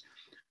farmers.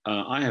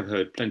 I have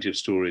heard plenty of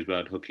stories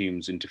about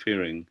hakims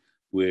interfering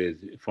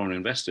with foreign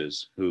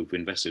investors who've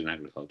invested in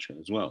agriculture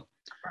as well.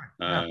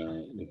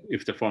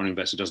 If the foreign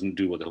investor doesn't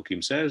do what the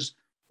hakim says,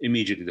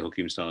 immediately the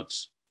hakim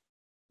starts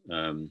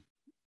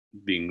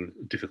being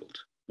difficult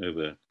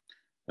over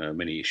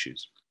many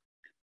issues.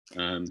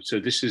 So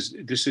this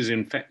is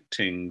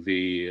infecting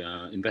the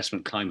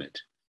investment climate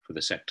for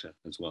the sector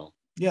as well.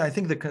 Yeah, I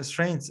think the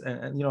constraints,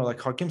 and like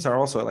Hakims are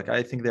also, like,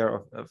 I think they're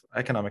of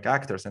economic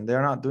actors, and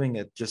they're not doing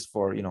it just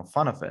for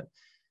fun of it.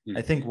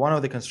 I think one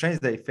of the constraints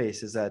they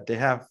face is that they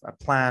have a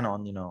plan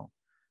on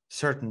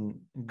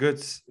certain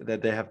goods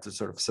that they have to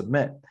sort of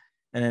submit,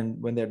 and then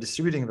when they're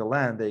distributing the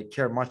land, they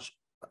care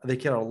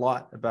a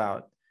lot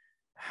about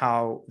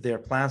how their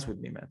plans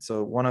would be met.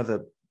 So one of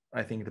the,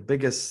 I think, the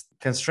biggest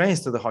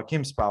constraints to the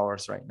Hakim's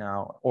powers right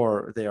now,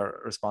 or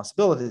their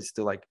responsibilities,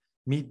 to like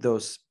meet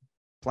those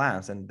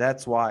plans, and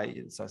that's why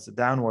it's a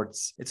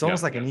downwards. It's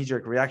almost like a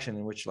knee-jerk reaction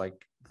in which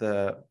like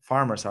the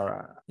farmers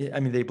are. I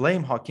mean, they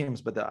blame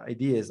Hakims, but the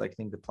idea is, like, I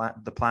think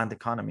the planned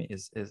economy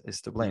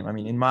is to blame. I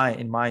mean, in my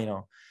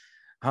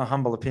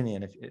humble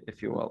opinion,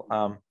 if you will.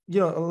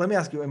 Let me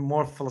ask you a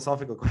more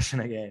philosophical question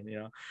again.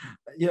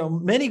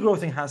 Many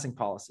growth enhancing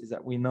policies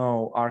that we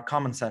know are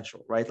common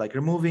sensual, right? Like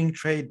removing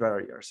trade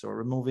barriers or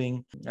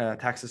removing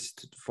taxes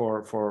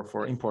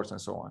for imports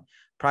and so on.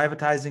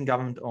 Privatizing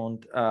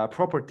government-owned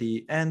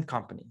property and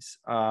companies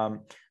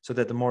so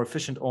that the more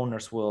efficient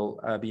owners will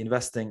be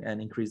investing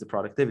and increase the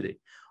productivity.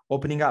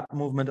 Opening up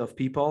movement of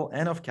people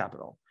and of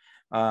capital.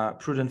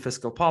 Prudent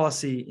fiscal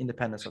policy,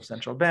 independence of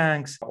central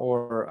banks,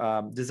 or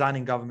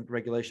designing government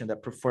regulation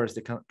that prefers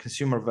the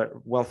consumer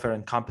welfare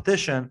and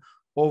competition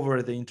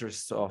over the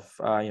interests of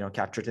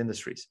captured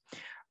industries.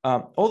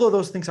 Although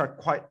those things are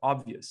quite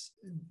obvious,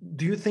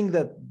 do you think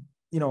that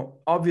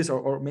obvious,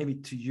 or maybe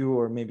to you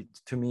or maybe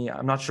to me,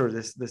 I'm not sure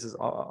this is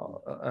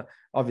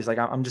obvious. Like,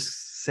 I'm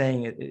just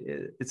saying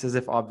it's as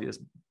if obvious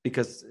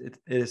because it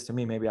is to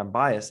me. Maybe I'm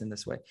biased in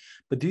this way,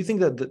 but do you think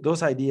that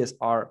those ideas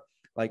are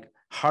like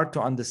hard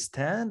to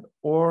understand,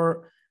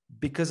 or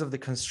because of the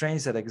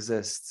constraints that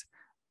exist,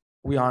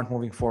 we aren't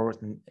moving forward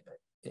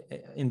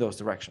in those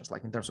directions,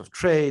 like in terms of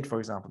trade, for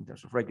example, in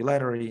terms of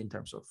regulatory, in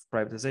terms of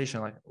privatization?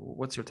 Like,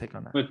 what's your take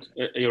on that? But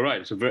you're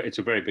right. It's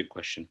a very big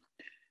question.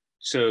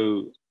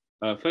 So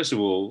first of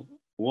all,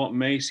 what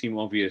may seem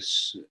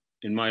obvious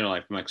in my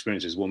life, my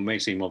experiences, what may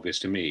seem obvious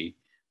to me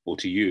or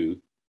to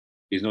you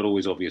is not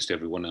always obvious to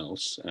everyone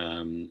else.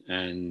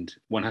 And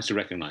one has to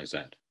recognize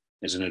that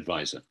as an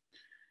advisor.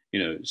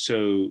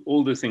 So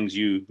all the things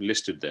you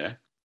listed there,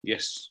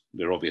 yes,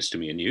 they're obvious to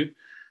me and you,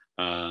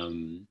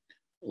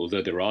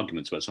 although there are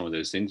arguments about some of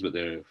those things, but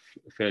they're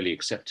fairly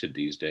accepted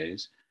these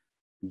days.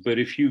 But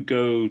if you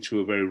go to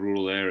a very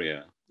rural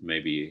area,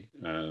 maybe,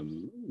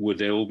 would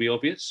they all be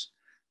obvious?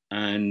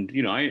 And,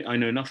 I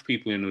know enough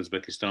people in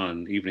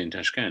Uzbekistan, even in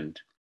Tashkent,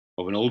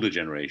 of an older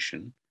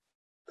generation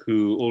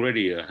who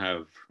already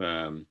have,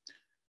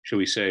 shall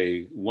we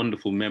say,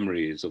 wonderful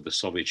memories of the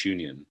Soviet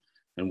Union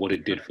and what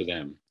it did for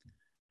them.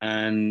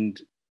 And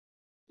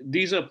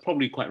these are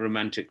probably quite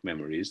romantic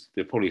memories.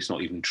 They're probably, it's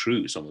not even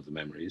true, some of the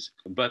memories,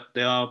 but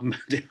they are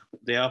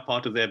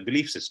part of their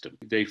belief system.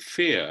 They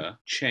fear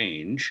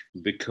change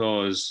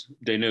because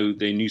they know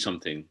they knew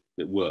something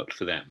that worked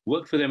for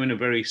them in a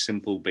very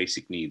simple,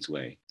 basic needs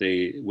way.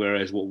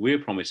 Whereas what we're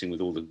promising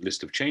with all the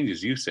list of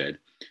changes you said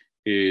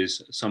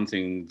is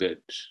something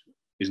that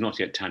is not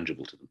yet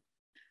tangible to them.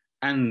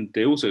 And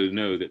they also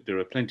know that there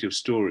are plenty of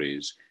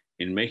stories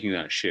in making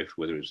that shift,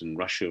 whether it's in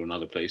Russia or in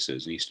other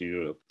places in Eastern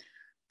Europe,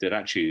 that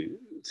actually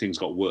things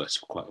got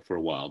worse for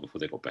a while before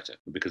they got better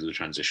because of the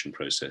transition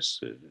process,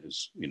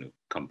 as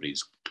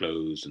companies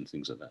closed and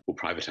things like that, or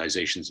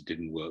privatizations that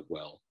didn't work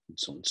well and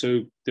so on.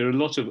 So there are a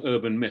lot of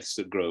urban myths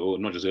that grow, or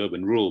not just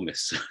urban, rural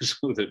myths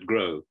that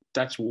grow.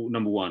 That's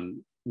number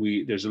one.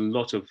 There's a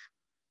lot of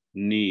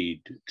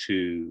need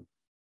to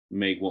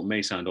make what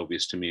may sound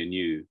obvious to me and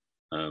you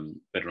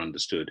better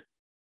understood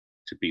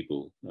to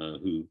people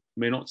who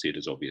may not see it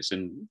as obvious.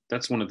 And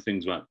that's one of the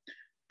things about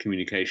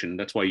communication.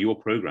 That's why your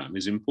program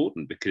is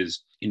important,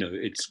 because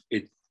it's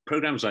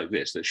programs like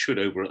this that should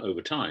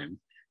over time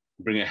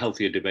bring a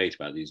healthier debate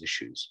about these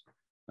issues.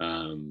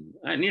 And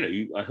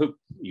I hope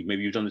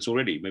maybe you've done this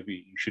already.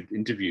 Maybe you should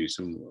interview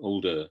some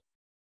older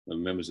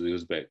members of the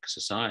Uzbek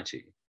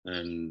society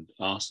and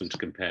ask them to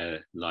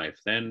compare life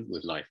then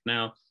with life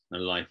now,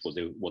 and life what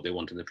they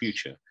want in the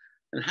future,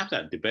 and have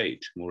that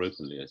debate more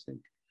openly, I think.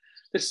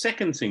 The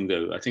second thing,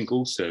 though, I think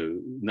also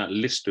in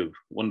that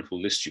wonderful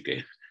list you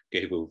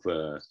gave of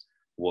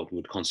what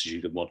would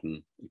constitute a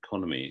modern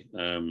economy,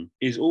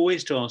 is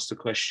always to ask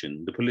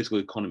the political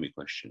economy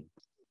question: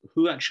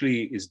 who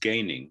actually is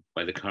gaining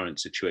by the current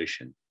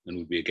situation and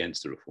would be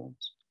against the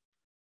reforms?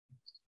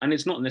 And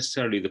it's not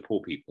necessarily the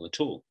poor people at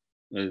all.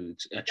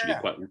 It's actually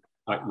quite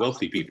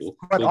wealthy people.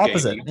 Quite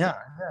opposite,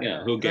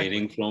 who are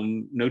gaining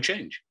from no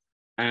change.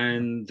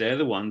 And they're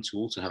the ones who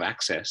also have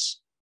access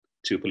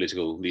to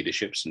political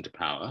leaderships and to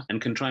power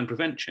and can try and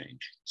prevent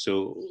change.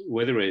 So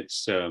whether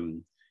it's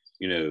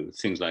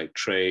things like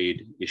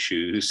trade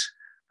issues,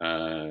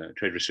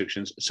 trade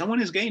restrictions,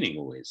 someone is gaining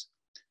always.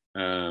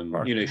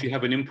 If you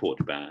have an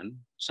import ban,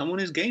 someone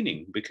is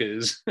gaining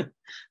because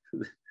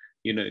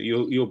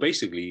you're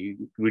basically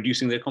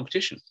reducing their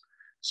competition.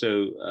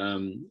 So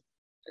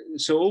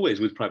always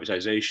with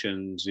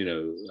privatizations,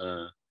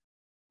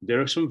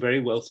 there are some very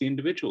wealthy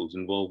individuals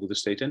involved with the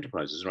state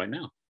enterprises right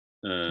now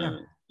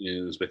in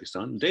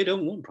Uzbekistan. They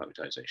don't want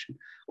privatization,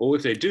 or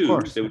if they do,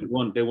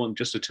 they want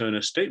just to turn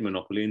a state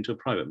monopoly into a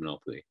private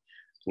monopoly,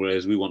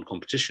 whereas we want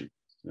competition,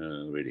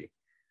 really.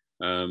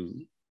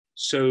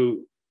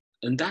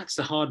 And that's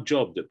the hard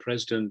job that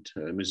President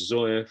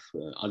Mirziyoyev,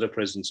 other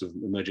presidents of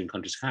emerging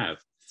countries have,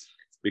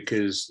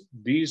 because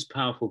these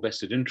powerful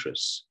vested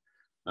interests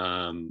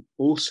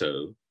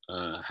also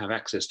have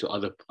access to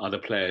other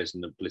players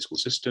in the political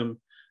system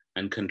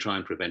and can try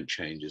and prevent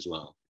change as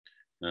well.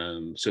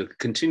 So a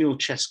continual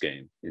chess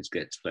game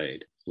gets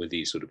played with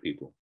these sort of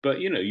people. But,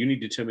 you need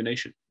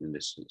determination in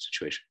this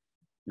situation.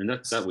 And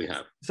that we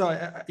have. So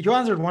you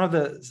answered one of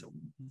the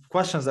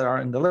questions that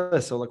are in the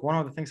list. So like one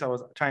of the things I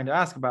was trying to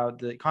ask about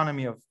the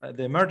economy of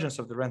the emergence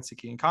of the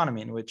rent-seeking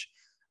economy, in which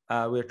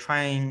we're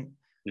trying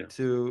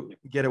to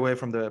get away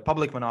from the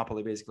public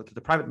monopoly, basically, to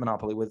the private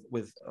monopoly,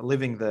 with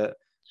living the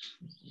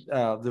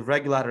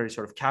regulatory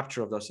sort of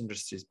capture of those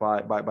industries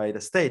by the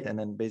state, and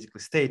then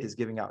basically state is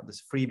giving out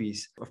this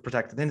freebies of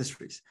protected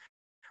industries.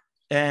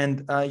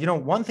 And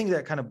one thing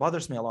that kind of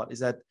bothers me a lot is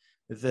that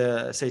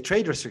the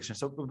trade restrictions,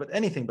 but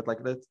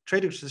the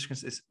trade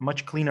restrictions is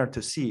much cleaner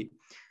to see,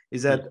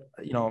 is that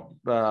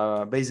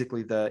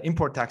basically the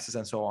import taxes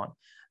and so on,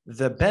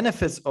 the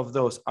benefits of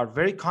those are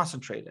very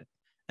concentrated,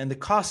 and the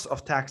costs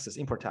of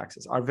import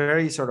taxes are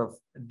very sort of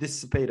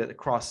dissipated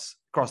across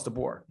the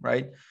board,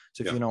 right?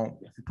 So if you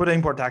put an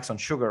import tax on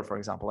sugar, for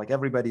example, like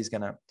everybody's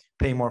going to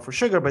pay more for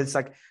sugar, but it's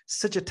like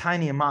such a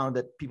tiny amount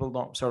that people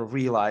don't sort of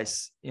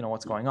realize,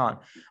 what's going on.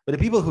 But the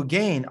people who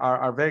gain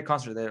are very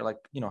concentrated. They're like,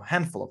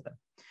 handful of them.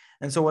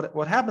 And so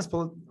what happens,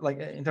 like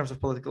in terms of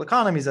political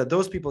economy, is that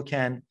those people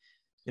can,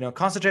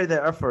 concentrate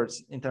their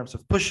efforts in terms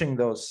of pushing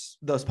those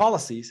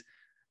policies,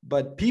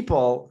 but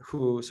people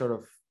who sort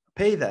of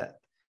pay that,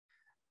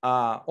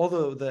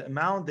 although the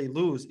amount they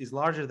lose is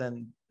larger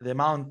than the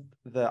amount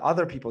the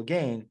other people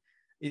gain,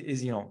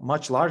 is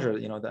much larger,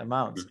 the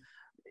amounts.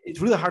 It's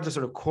really hard to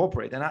sort of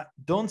cooperate, and I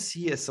don't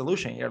see a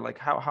solution here. Like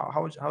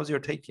how's your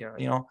take here?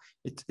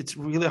 It's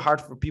really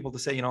hard for people to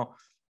say,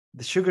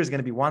 the sugar is going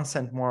to be 1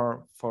 cent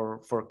more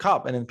for a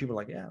cup, and then people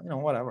are like,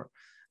 whatever.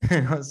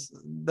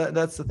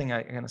 That's the thing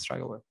I kind of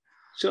struggle with.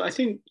 So I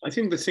think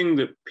the thing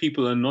that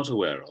people are not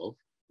aware of,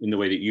 in the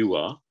way that you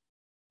are,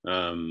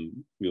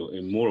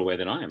 you're more aware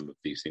than I am of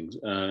these things,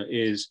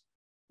 is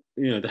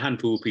the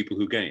handful of people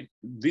who gain.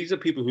 These are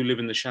people who live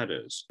in the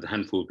shadows, the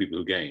handful of people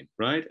who gain,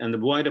 right? And the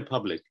wider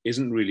public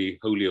isn't really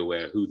wholly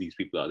aware who these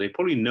people are. They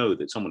probably know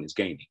that someone is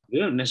gaining. They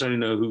don't necessarily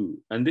know who.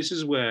 And this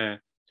is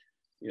where,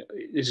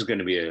 this is going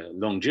to be a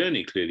long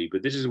journey, clearly,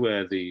 but this is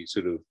where the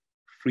sort of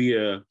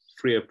freer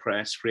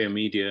press, freer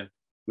media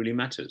really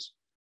matters.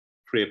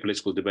 Freer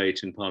political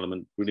debate in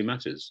parliament really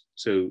matters.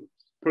 So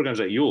programs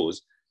like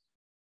yours,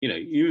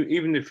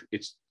 even if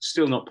it's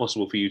still not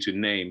possible for you to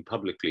name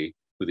publicly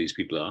who these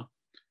people are,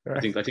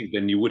 right. I think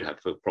then you would have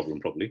a problem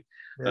probably.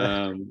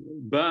 Yeah.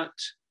 But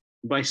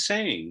by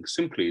saying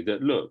simply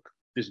that, look,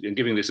 and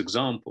giving this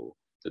example,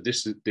 that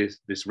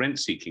this rent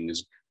seeking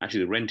is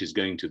actually, the rent is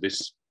going to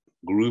this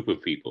group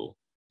of people,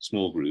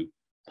 small group,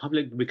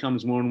 public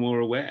becomes more and more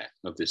aware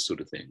of this sort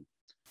of thing.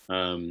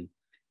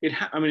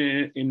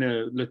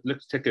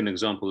 Let's take an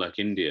example like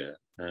India,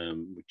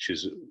 which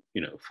is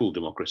full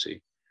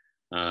democracy,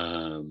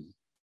 and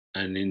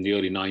in the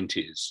early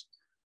 90s,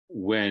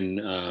 when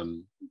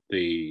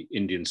the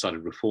Indians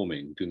started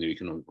doing their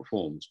economic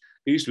reforms,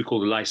 it used to be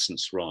called the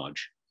license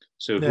Raj.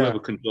 So whoever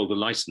controlled the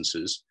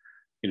licenses,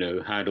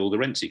 had all the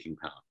rent-seeking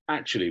power.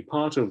 Actually,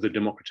 part of the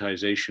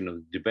democratization of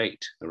the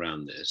debate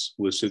around this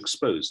was to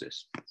expose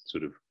this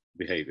sort of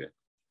behavior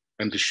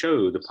and to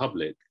show the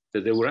public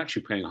that they were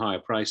actually paying higher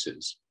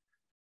prices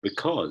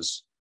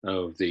because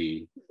of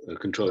the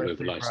control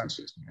over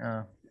licenses.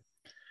 Yeah.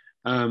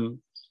 And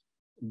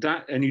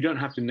you don't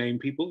have to name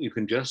people. You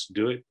can just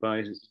do it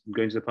by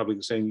going to the public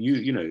and saying,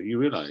 you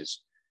realize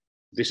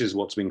this is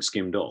what's being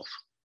skimmed off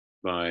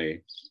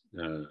by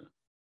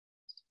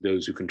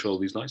those who control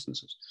these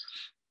licenses.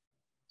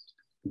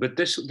 But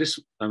this,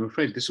 I'm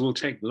afraid this will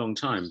take a long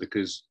time,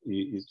 because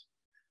you're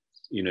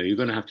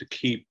going to have to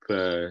keep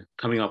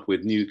coming up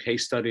with new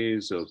case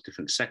studies of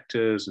different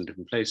sectors and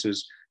different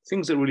places,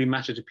 things that really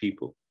matter to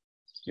people.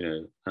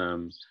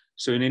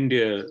 So in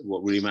India,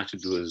 what really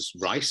mattered was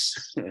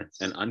rice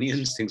and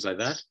onions, things like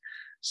that.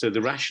 So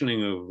the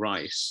rationing of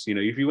rice,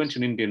 if you went to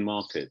an Indian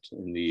market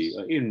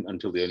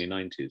until the early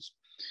 90s,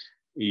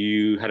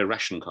 you had a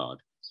ration card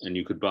and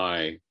you could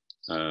buy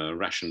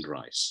rationed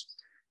rice.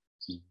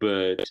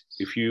 But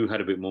if you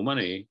had a bit more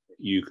money,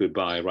 you could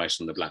buy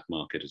rice on the black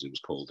market, as it was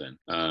called then,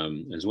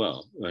 as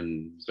well,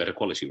 and better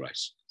quality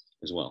rice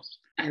as well.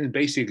 And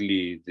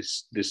basically,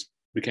 this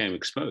became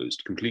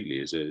exposed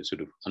completely as a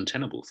sort of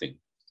untenable thing.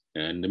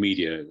 And the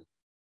media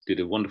did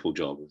a wonderful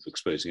job of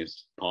exposing it,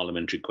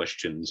 parliamentary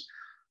questions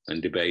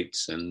and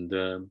debates, and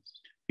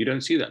you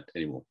don't see that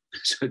anymore.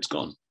 So it's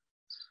gone.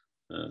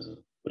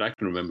 But I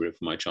can remember it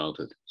from my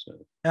childhood. So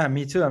yeah,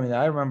 me too. I mean,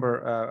 I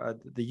remember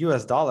the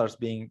US dollars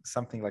being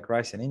something like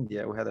rice in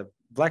India. We had a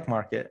black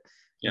market,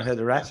 We had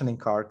the rationing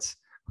carts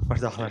for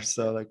dollars.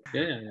 So like,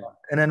 and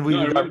then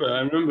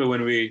I remember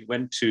when we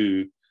went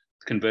to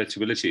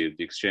convertibility of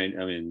the exchange.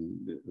 I mean,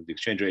 the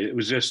exchange rate. It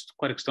was just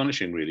quite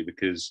astonishing, really,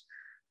 because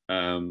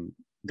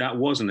that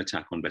was an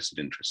attack on vested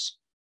interests.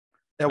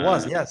 It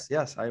was,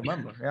 yes, I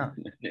remember. Yeah.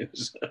 It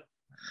was.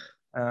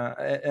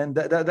 And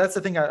that's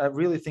the thing. I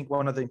really think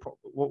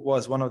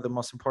was one of the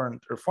most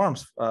important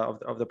reforms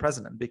of the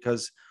president,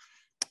 because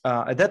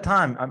at that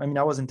time, I mean,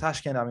 I was in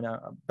Tashkent, I mean,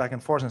 back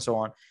and forth and so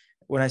on.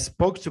 When I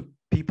spoke to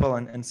people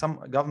and some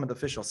government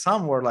officials,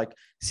 some were like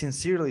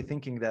sincerely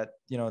thinking that,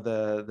 you know,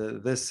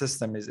 this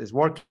system is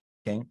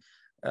working,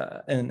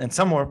 and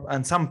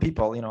some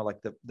people, you know,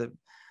 like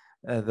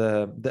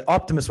the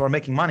optimists were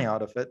making money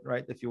out of it,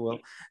 right, if you will,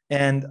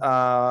 and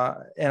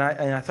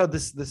I thought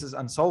this is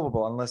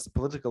unsolvable unless the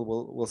political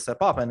will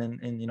step up,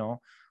 and you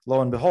know,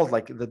 lo and behold,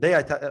 like the day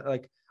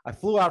I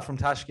flew out from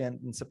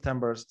Tashkent in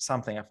September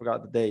something, I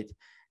forgot the date,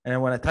 and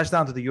then when I touched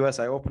down to the US,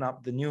 I open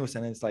up the news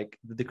and it's like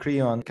the decree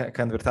on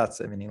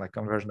convertatia, meaning like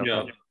conversion of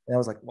money. And I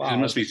was like, wow. It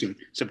must be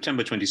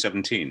September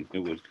 2017. It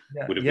would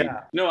have been.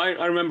 No,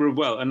 I remember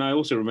well, and I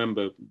also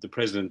remember the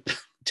president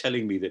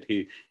telling me that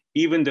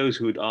even those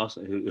who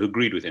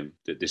agreed with him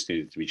that this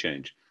needed to be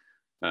changed,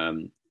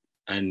 and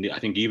I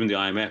think even the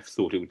IMF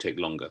thought it would take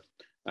longer.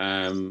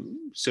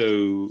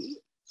 So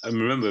I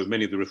remember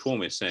many of the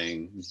reformists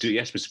saying,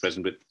 "Yes, Mr.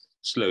 President, but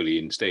slowly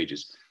in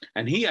stages."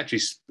 And he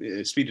actually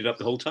speeded up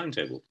the whole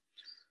timetable.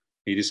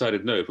 He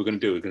decided, no, if we're going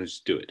to do it, we're going to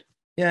just do it.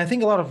 Yeah, I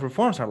think a lot of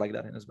reforms are like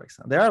that in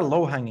Uzbekistan. There are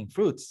low-hanging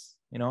fruits,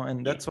 you know,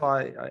 and that's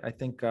why I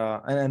think,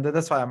 and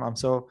that's why I'm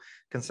so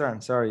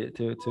concerned. Sorry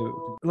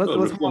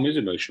let's reform is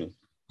emotional.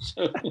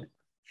 So.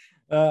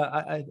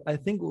 I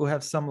think we'll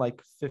have some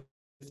like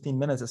 15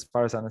 minutes as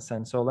far as I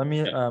understand. So let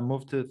me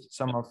move to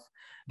some of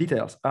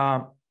details.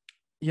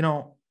 You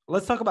know,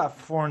 let's talk about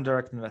foreign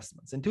direct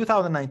investments. In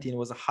 2019, it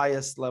was the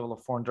highest level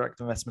of foreign direct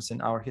investments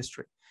in our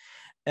history.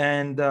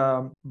 And,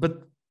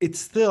 but it's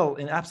still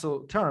in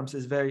absolute terms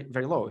is very,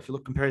 very low. If you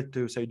look compared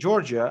to say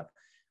Georgia,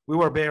 we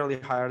were barely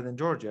higher than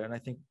Georgia, and I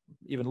think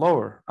even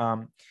lower.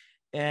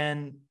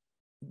 And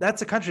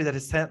that's a country that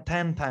is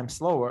 10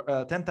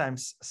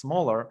 times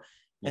smaller,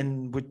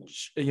 and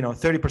which, you know,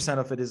 30%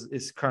 of it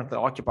is currently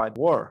occupied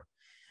war.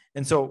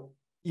 And so,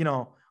 you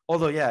know,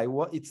 although,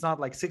 it's not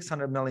like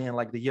 600 million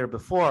like the year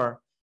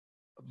before,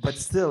 but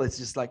still it's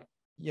just like,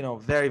 you know,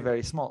 very,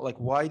 very small. Like,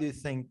 why do you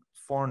think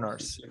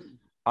foreigners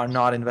are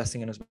not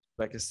investing in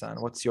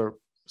Uzbekistan? What's your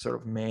sort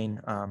of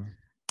main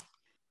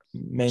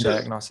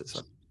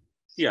diagnosis?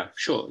 Yeah,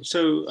 sure.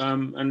 So,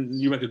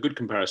 and you make a good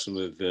comparison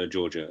with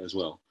Georgia as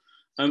well.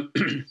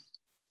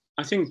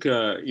 I think,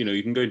 you know,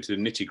 you can go into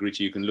the nitty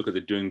gritty, you can look at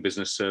the doing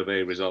business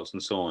survey results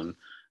and so on.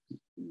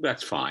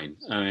 That's fine.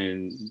 I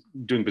mean,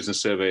 doing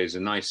business survey is a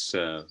nice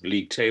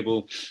league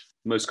table.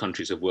 Most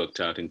countries have worked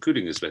out,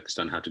 including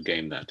Uzbekistan, how to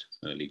game that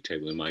league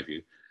table, in my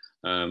view.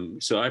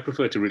 So I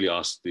prefer to really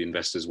ask the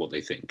investors what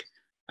they think.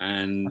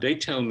 And they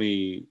tell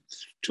me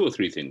two or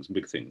three things,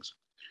 big things.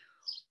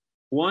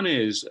 One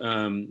is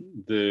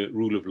the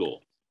rule of law.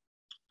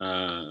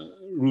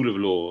 Rule of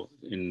law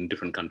in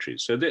different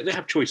countries. So they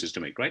have choices to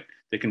make, right?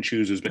 They can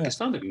choose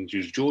Uzbekistan, they can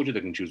choose Georgia,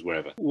 they can choose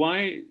wherever.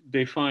 Why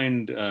they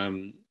find,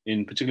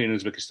 particularly in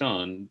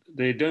Uzbekistan,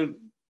 they don't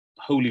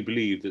wholly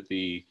believe that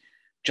the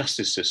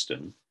justice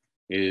system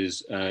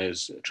is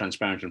as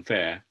transparent and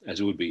fair as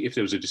it would be if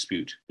there was a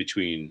dispute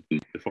between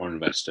the foreign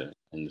investor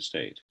and the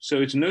state.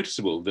 So it's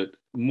noticeable that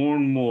more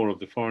and more of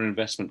the foreign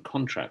investment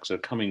contracts are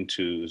coming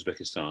to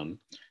Uzbekistan.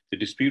 The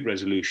dispute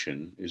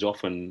resolution is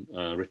often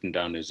written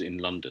down as in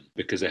London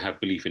because they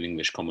have belief in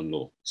English common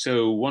law.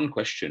 So one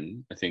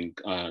question I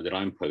think that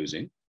I'm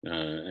posing,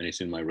 and it's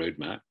in my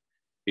roadmap,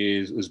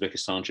 is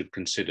Uzbekistan should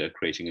consider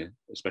creating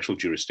a special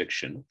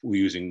jurisdiction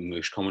using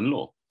English common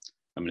law.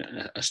 I mean,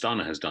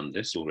 Astana has done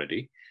this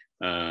already,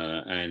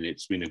 and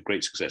it's been a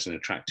great success in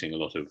attracting a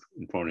lot of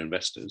foreign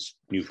investors,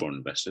 new foreign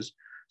investors.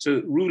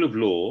 So rule of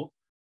law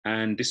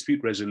and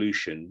dispute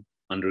resolution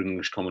under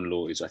English common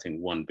law is, I think,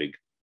 one big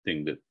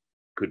thing that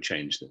could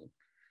change them.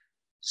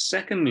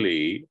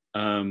 Secondly,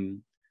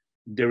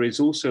 there is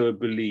also a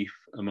belief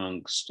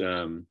amongst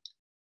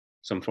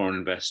some foreign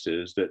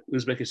investors that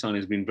Uzbekistan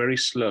has been very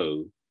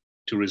slow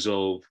to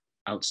resolve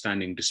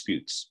outstanding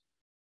disputes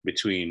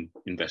between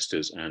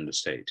investors and the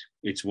state.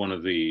 It's one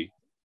of the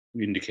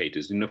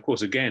indicators. And of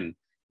course, again,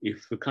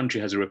 if the country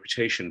has a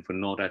reputation for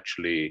not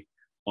actually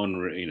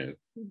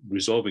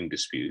resolving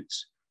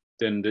disputes,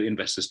 then the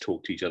investors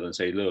talk to each other and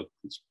say, look,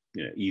 it's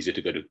easier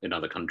to go to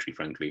another country,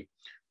 frankly,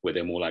 where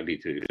they're more likely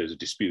to, if there's a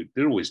dispute,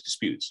 there are always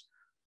disputes,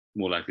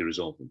 more likely to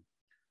resolve them.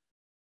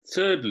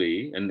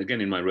 Thirdly, and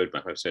again in my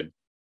roadmap, I've said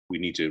we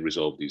need to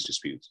resolve these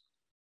disputes.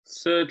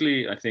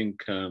 Thirdly, I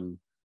think,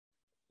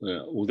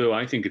 although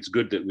I think it's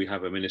good that we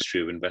have a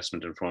Ministry of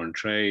Investment and Foreign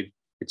Trade,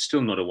 it's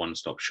still not a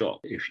one-stop shop.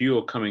 If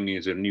you're coming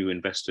as a new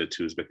investor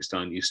to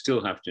Uzbekistan, you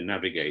still have to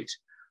navigate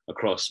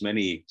across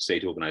many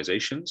state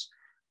organizations,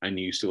 and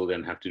you still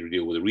then have to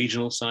deal with the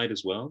regional side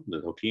as well,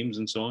 the hakims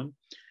and so on.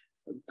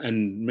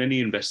 And many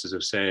investors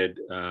have said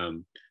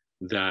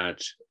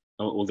that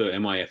although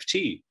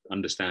MIFT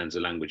understands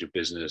the language of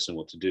business and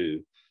what to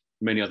do,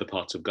 many other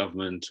parts of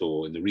government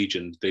or in the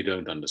region, they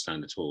don't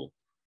understand at all.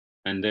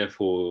 And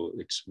therefore,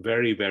 it's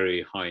very,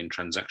 very high in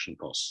transaction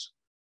costs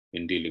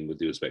in dealing with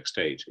the Uzbek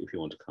state if you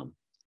want to come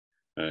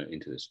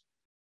into this.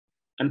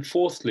 And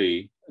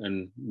fourthly,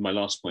 and my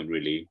last point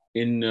really,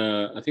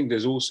 I think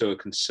there's also a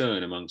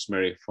concern amongst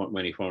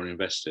many foreign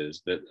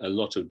investors that a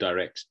lot of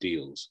direct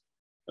deals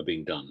are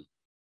being done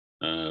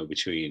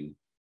between,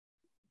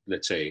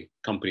 let's say,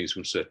 companies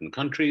from certain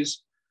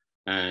countries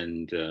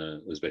and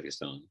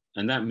Uzbekistan.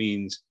 And that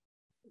means,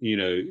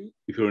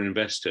 if you're an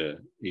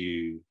investor,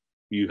 you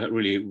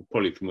really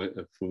probably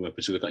from a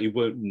particular country, you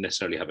won't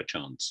necessarily have a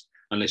chance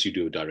unless you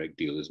do a direct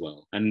deal as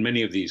well. And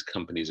many of these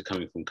companies are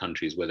coming from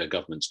countries where their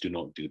governments do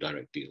not do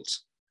direct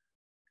deals.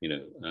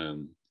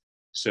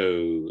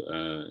 So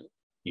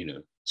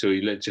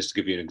let's just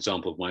give you an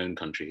example of my own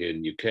country here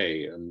in the UK.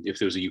 If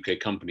there was a UK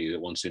company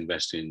that wants to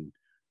invest in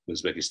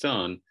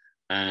Uzbekistan,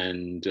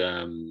 and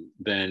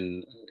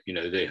then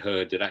they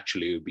heard that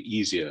actually it would be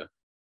easier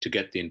to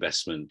get the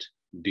investment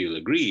deal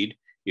agreed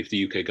if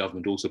the UK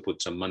government also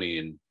put some money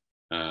in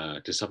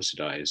to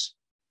subsidize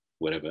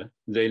whatever,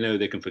 they know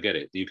they can forget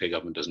it. The UK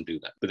government doesn't do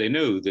that. But they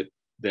know that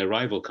their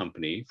rival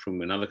company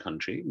from another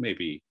country,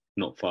 maybe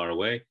not far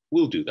away,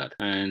 will do that.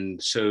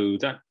 And so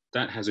that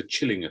has a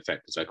chilling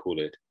effect, as I call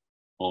it,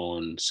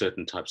 on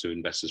certain types of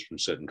investors from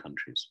certain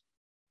countries,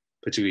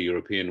 particularly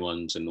European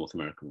ones and North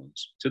American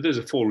ones. So those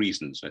are 4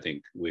 reasons I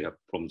think we have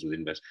problems with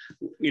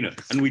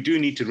and we do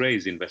need to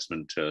raise the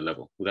investment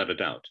level without a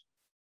doubt.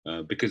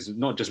 Because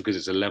not just because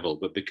it's a level,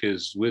 but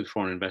because with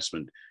foreign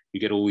investment, you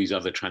get all these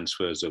other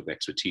transfers of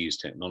expertise,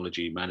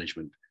 technology,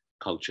 management,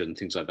 culture, and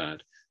things like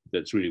that.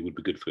 That's really would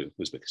be good for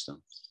Uzbekistan.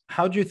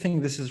 How do you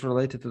think this is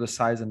related to the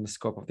size and the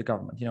scope of the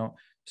government?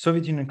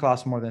 Soviet Union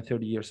collapsed more than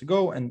 30 years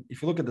ago. And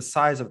if you look at the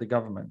size of the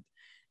government,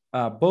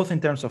 both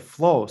in terms of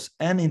flows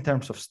and in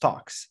terms of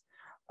stocks,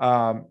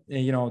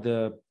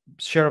 the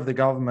share of the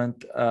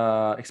government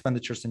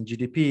expenditures in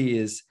GDP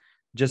is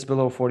just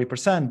below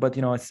 40%, but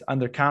it's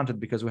undercounted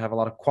because we have a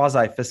lot of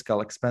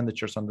quasi-fiscal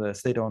expenditures on the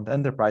state-owned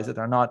enterprise that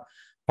are not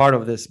part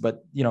of this,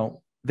 but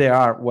they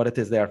are what it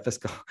is. They are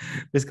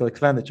fiscal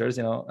expenditures.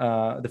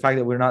 The fact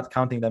that we're not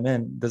counting them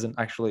in doesn't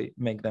actually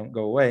make them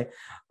go away.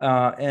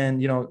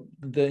 And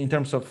in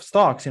terms of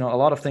stocks, a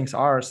lot of things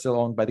are still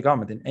owned by the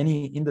government in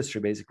any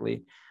industry,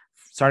 basically,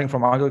 starting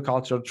from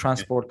agriculture,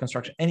 transport,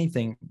 construction,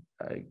 anything,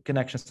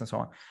 connections, and so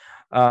on.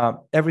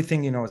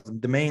 Everything,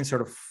 the main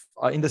sort of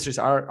industries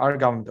are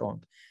government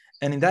owned.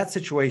 And in that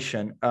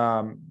situation,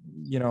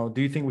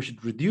 do you think we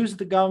should reduce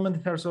the government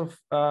in terms of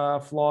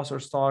flows or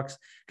stocks?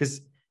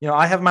 Because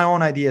I have my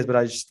own ideas, but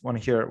I just want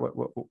to hear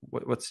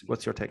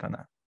what's your take on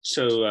that.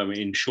 So,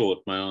 in short,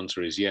 my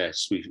answer is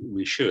yes,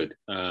 we should.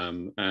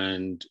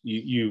 And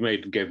you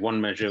gave one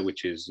measure,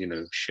 which is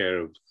share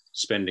of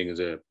spending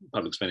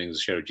public spending as a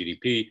share of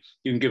GDP.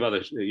 You can give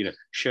other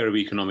share of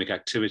economic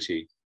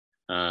activity.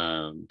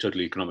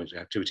 Total economic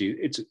activity,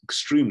 it's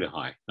extremely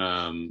high,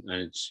 and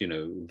it's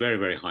very,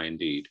 very high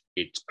indeed.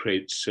 It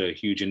creates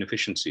huge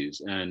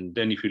inefficiencies. And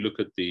then if you look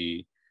at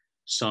the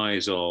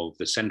size of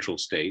the central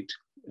state,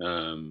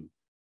 the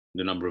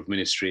number of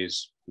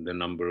ministries, the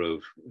number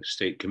of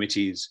state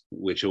committees,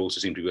 which also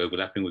seem to be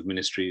overlapping with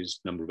ministries,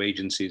 number of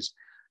agencies,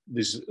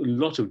 there's a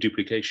lot of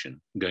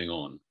duplication going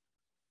on.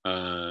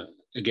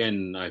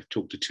 Again, I've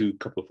talked to a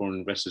couple of foreign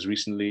investors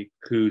recently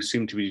who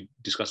seem to be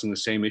discussing the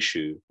same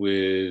issue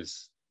with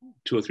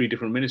 2 or 3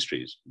 different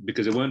ministries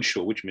because they weren't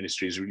sure which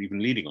ministries were even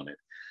leading on it.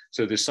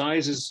 So the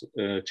size is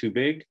too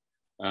big.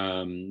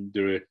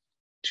 There are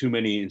too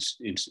many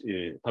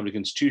public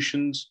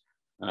institutions,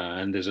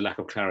 and there's a lack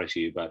of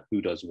clarity about who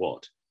does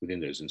what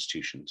within those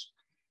institutions.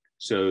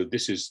 So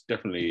this is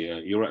definitely,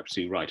 you're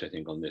absolutely right, I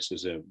think, on this.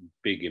 There's a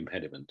big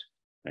impediment,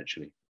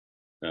 actually,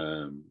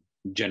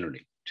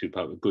 generally, to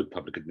good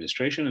public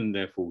administration and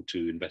therefore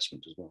to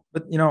investment as well.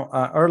 But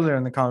earlier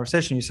in the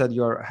conversation, you said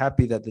you're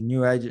happy that the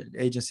new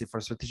agency for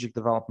strategic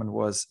development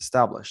was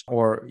established,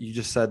 or you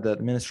just said that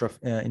the Minister of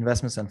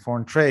Investments and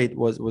Foreign Trade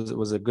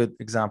was a good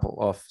example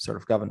of sort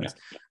of governance.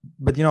 Yeah.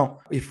 But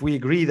if we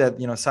agree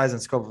that size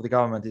and scope of the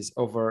government is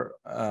over,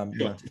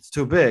 sure, it's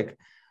too big,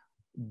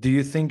 do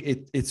you think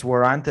it's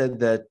warranted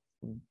that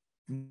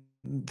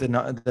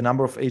the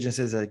number of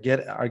agencies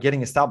that are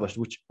getting established,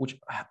 which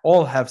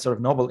all have sort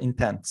of noble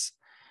intents,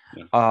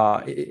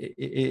 yeah,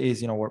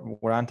 is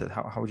warranted?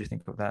 How would you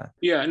think of that?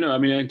 Yeah, no, I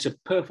mean, it's a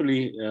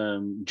perfectly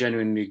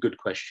genuinely good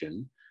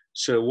question.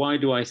 So why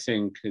do I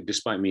think,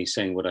 despite me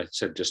saying what I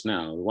said just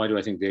now, why do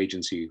I think the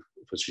Agency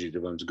for Strategic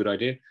Development is a good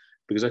idea?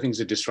 Because I think it's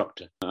a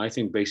disruptor. I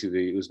think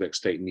basically the Uzbek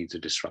state needs a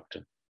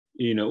disruptor.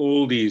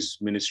 All these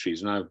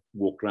ministries, and I've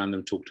walked around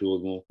them, talked to all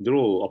of them, they're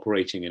all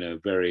operating in a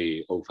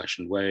very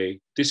old-fashioned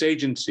way. This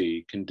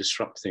agency can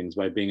disrupt things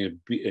by being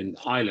an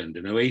island,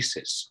 an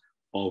oasis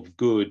of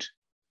good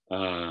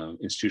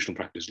institutional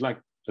practice, like,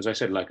 as I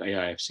said, like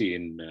AIFC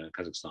in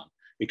Kazakhstan.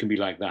 It can be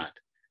like that.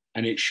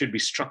 And it should be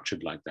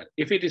structured like that.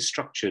 If it is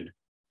structured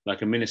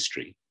like a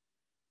ministry,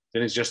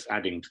 then it's just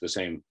adding to the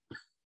same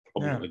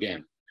problem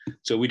again.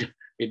 So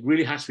it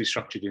really has to be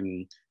structured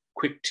in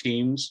quick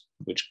teams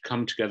which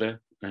come together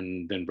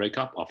and then break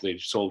up after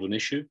they've solved an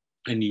issue.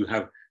 And you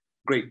have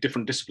great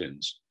different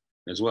disciplines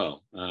as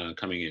well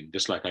coming in,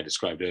 just like I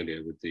described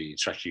earlier with the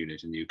strategy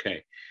unit in the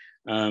UK.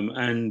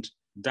 And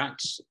that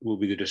will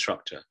be the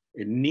disruptor.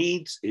 It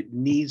needs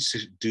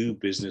to do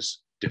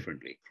business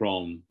differently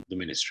from the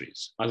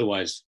ministries.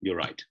 Otherwise, you're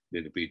right,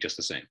 it'll be just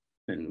the same.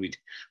 And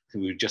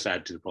we'd just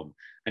add to the problem.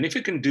 And if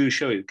it can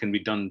show it can be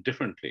done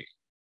differently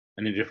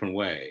and in a different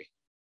way,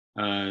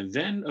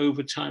 then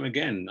over time,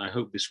 again, I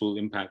hope this will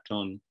impact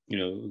on,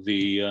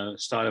 the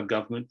style of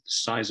government, the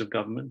size of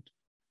government,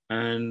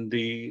 and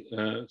the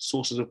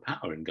sources of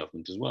power in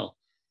government as well.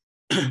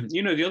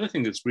 The other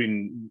thing that's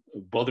been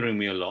bothering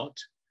me a lot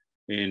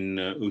in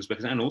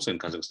Uzbekistan and also in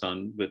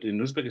Kazakhstan, but in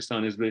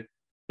Uzbekistan is the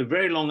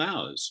very long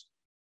hours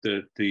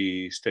that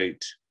the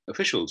state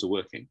officials are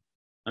working.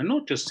 And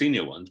not just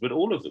senior ones, but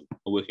all of them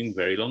are working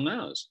very long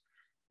hours.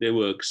 They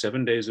work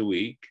 7 days a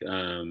week.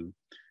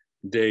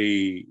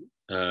 They,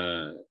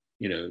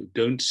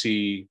 don't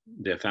see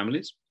their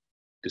families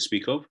to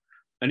speak of.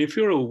 And if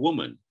you're a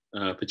woman,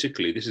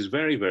 particularly, this is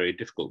very, very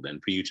difficult then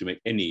for you to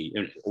make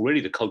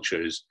already the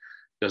culture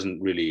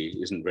isn't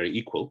very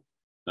equal,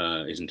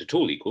 isn't at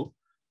all equal.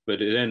 But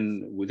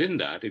then within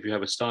that, if you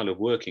have a style of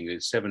working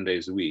that's 7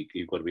 days a week,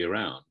 you've got to be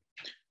around.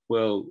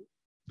 Well,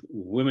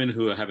 women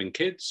who are having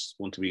kids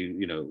want to be,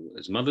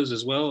 as mothers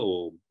as well,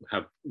 or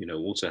have,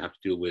 also have to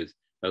deal with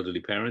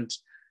elderly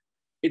parents.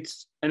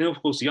 And of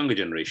course, the younger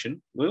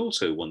generation will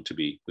also want to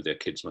be with their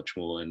kids much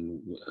more and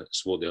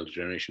support the elder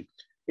generation.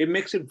 It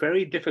makes it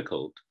very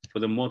difficult for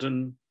the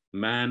modern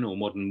man or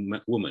modern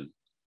woman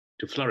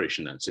to flourish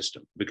in that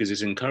system, because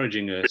it's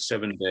encouraging a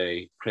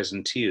 7-day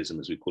presenteeism,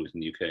 as we call it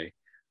in the UK,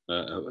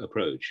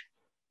 approach.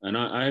 And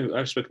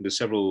I've spoken to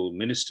several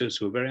ministers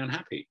who are very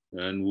unhappy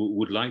and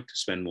would like to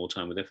spend more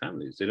time with their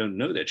families. They don't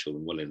know their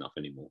children well enough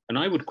anymore. And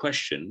I would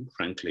question,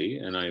 frankly,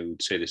 and I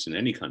would say this in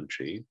any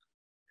country,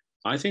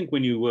 I think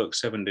when you work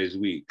 7 days a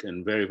week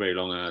and very, very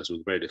long hours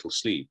with very little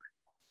sleep,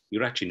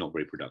 you're actually not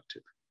very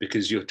productive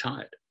because you're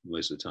tired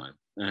most of the time.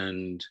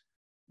 And,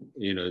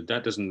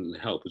 that doesn't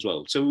help as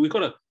well. So we've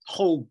got a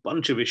whole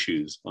bunch of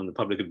issues on the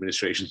public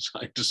administration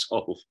side to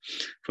solve,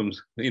 from,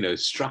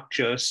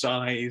 structure,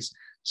 size,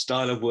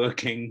 style of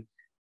working,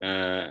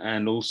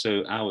 and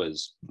also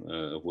hours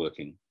of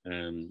working.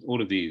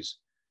 All of these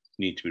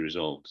need to be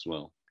resolved as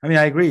well. I mean,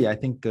 I agree. I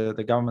think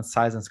the government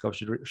size and scope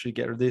should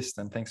get reduced.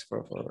 And thanks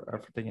for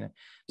taking it.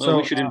 Well, so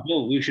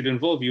we should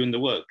involve you in the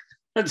work.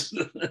 That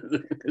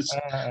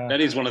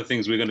is one of the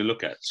things we're going to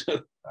look at.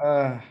 So.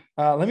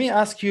 Let me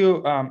ask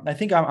you. I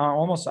think I'm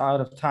almost out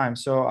of time,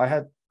 so I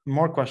had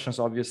more questions,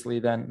 obviously,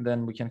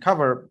 than we can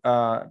cover.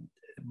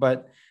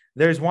 But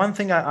there's one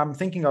thing I'm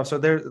thinking of.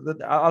 So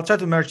I'll try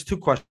to merge two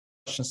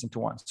questions into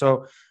one.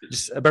 So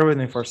just bear with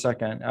me for a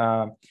second.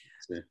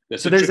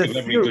 That's there's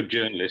every good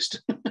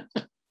journalist.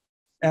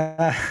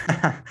 No,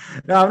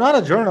 I'm not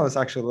a journalist,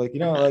 actually.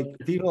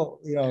 People,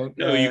 No,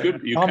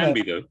 you can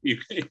be though. You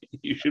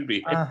should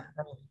be.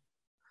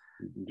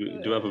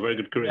 Do have a very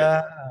good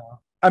career.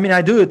 I mean,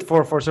 I do it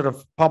for sort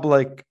of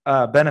public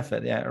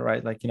benefit. Yeah,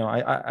 right.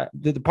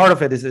 The part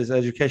of it is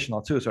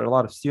educational too. So a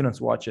lot of students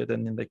watch it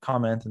and then they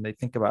comment and they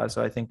think about it.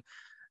 So I think,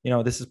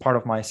 this is part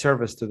of my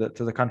service to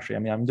the country. I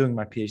mean, I'm doing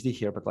my PhD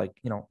here, but I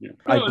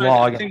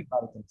blog. I think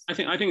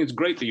it's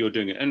great that you're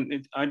doing it.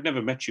 And I'd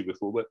never met you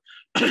before, but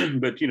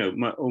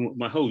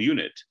my whole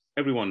unit,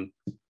 everyone,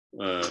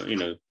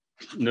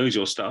 knows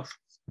your stuff.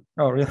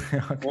 Oh, really?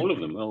 Okay. All of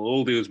them,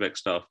 all the Uzbek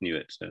staff knew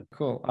it. So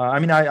cool. I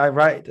mean, I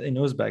write in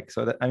Uzbek,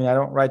 so I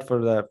don't write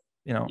for the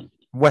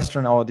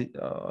Western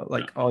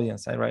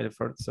audience. I write it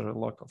for sort of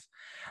locals.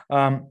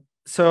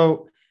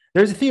 So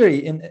there's a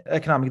theory in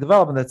economic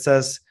development that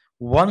says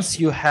once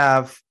you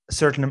have a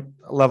certain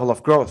level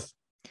of growth,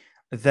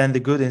 then the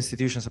good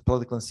institutions, the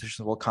political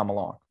institutions, will come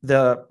along.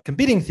 The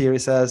competing theory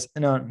says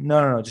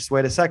no, just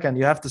wait a second.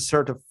 You have to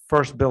sort of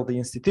first build the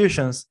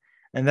institutions,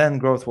 and then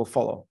growth will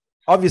follow.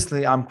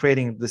 Obviously, I'm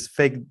creating this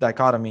fake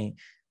dichotomy.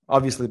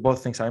 Obviously,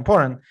 both things are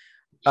important,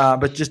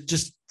 but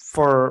just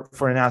for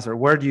an answer,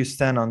 where do you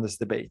stand on this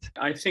debate?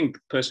 I think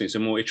personally, it's a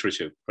more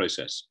iterative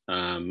process.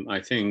 I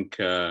think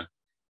this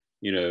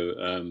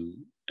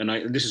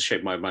is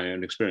shaped by my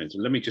own experience.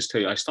 Let me just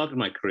tell you, I started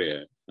my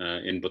career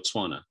in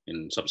Botswana,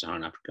 in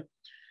sub-Saharan Africa.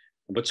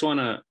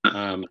 Botswana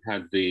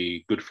had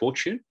the good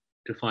fortune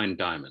to find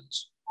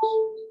diamonds.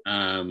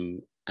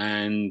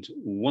 And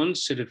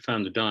once it had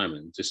found the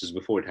diamonds, this is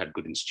before it had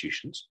good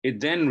institutions,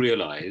 it then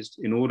realized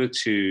in order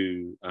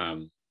to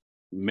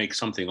make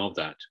something of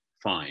that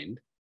find,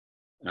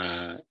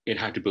 it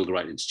had to build the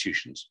right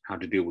institutions, how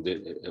to deal with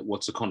it,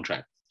 what's the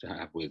contract to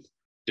have with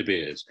De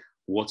Beers,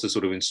 what's the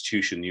sort of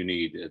institution you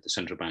need at the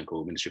central bank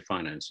or Ministry of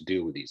Finance to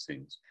deal with these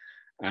things.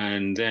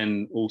 And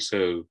then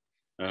also,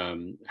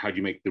 how do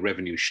you make the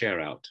revenue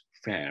share out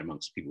fair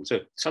amongst people?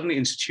 So suddenly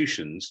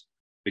institutions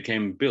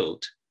became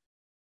built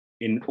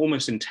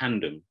almost in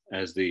tandem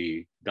as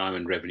the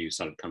diamond revenue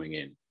started coming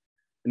in.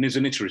 And there's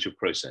an iterative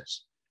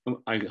process.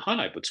 I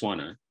highlight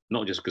Botswana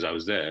not just because I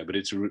was there, but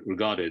it's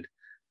regarded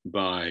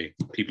by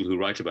people who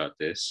write about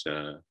this,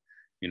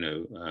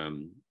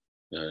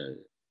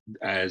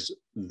 as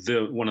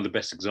one of the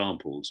best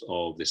examples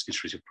of this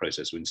iterative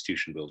process of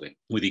institution building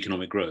with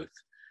economic growth.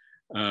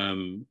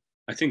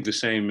 I think the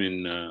same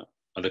in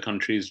other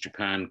countries,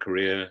 Japan,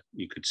 Korea,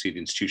 you could see the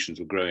institutions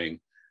were growing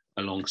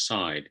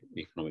alongside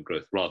economic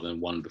growth rather than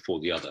one before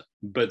the other.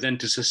 But then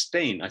to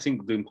sustain, I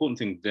think the important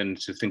thing then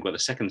to think about the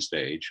second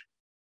stage,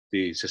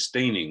 the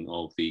sustaining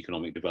of the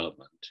economic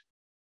development,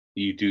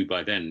 you do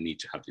by then need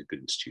to have the good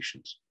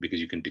institutions,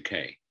 because you can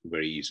decay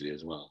very easily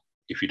as well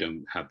if you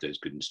don't have those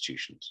good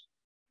institutions.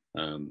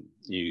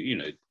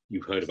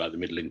 You've heard about the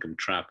middle income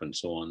trap and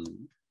so on.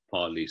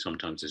 Partly,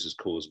 sometimes this is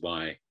caused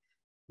by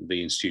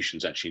the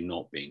institutions actually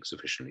not being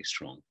sufficiently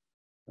strong.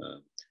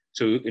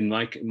 So in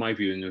my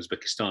view, in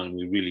Uzbekistan,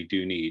 we really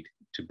do need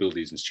to build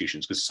these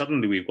institutions, because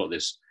suddenly we've got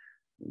this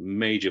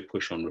major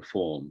push on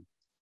reform,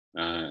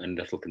 and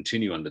that will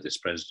continue under this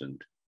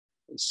president.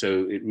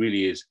 So it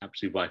really is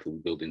absolutely vital to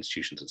build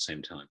institutions at the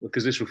same time,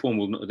 because this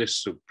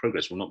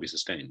progress will not be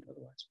sustained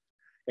otherwise.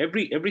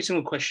 Every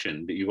single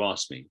question that you've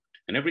asked me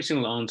and every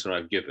single answer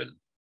I've given,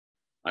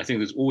 I think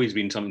there's always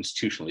been some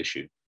institutional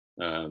issue,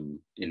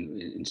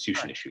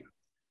 issue,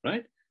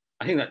 right?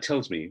 I think that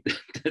tells me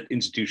that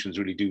institutions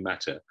really do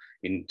matter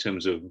in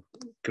terms of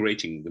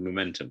creating the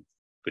momentum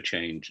for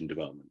change and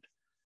development.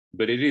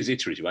 But it is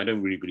iterative. I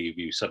don't really believe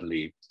you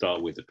suddenly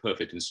start with the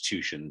perfect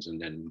institutions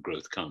and then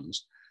growth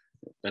comes.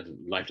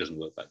 Life doesn't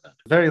work like that.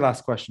 Very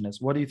last question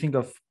is, what do you think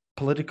of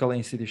political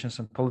institutions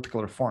and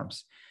political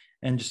reforms?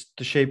 And just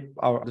to shape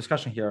our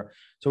discussion here,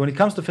 so when it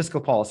comes to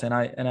fiscal policy, and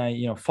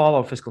I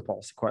follow fiscal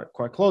policy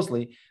quite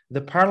closely,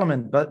 the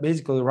parliament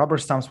basically rubber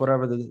stamps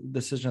whatever the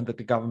decision that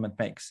the government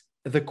makes.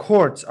 The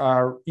courts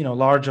are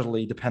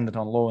largely dependent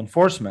on law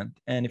enforcement,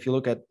 and if you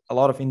look at a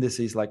lot of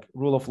indices like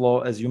rule of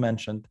law, as you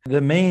mentioned, the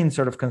main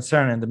sort of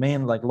concern and the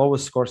main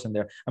lowest scores in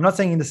there, I'm not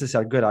saying indices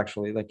are good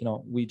actually,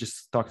 we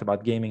just talked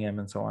about gaming them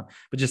and so on,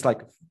 but just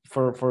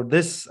for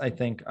this, I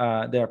think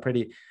they are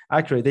pretty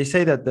accurate. They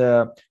say that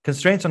the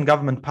constraints on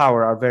government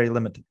power are very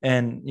limited,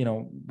 and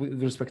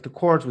with respect to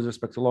courts, with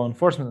respect to law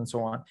enforcement and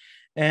so on.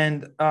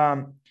 And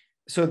how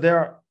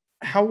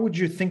would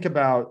you think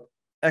about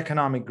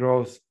economic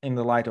growth in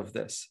the light of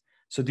this?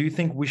 So do you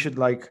think we should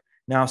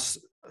now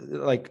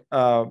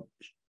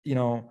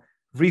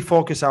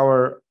refocus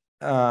our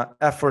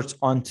efforts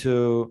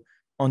onto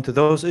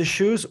those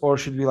issues, or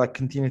should we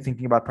continue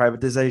thinking about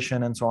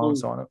privatization and so on and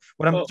so on?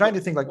 What I'm trying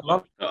to think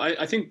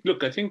I think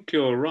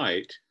you're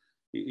right.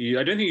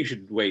 I don't think you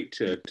should wait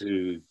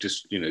to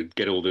just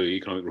get all the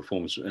economic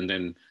reforms and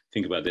then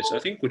think about this. I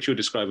think what you're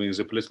describing is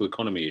a political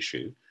economy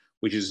issue,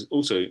 which is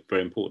also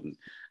very important.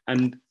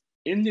 And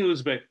in the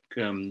Uzbek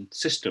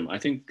system, I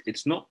think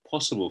it's not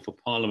possible for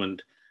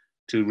Parliament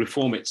to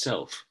reform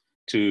itself,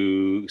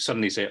 to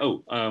suddenly say,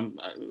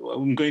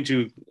 I'm going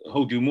to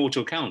hold you more to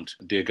account,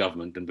 dear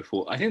government, than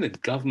before. I think the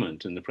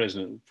government and the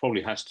president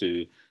probably has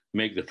to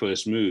make the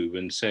first move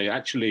and say,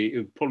 actually, it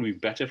would probably be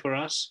better for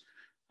us,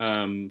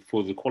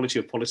 for the quality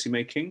of policy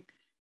making,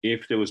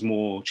 if there was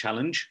more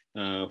challenge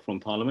from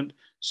Parliament.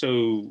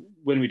 So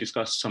when we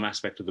discuss some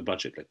aspect of the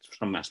budget,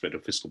 some aspect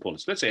of fiscal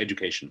policy, let's say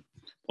education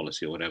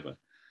policy or whatever,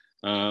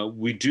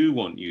 we do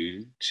want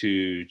you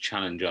to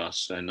challenge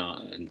us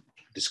and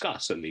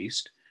discuss, at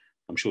least.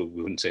 I'm sure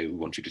we wouldn't say we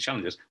want you to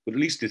challenge us, but at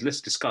least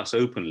let's discuss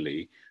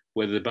openly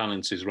whether the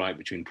balance is right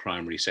between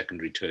primary,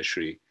 secondary,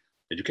 tertiary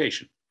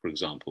education, for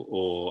example,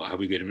 or have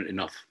we given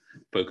enough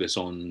focus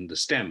on the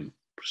STEM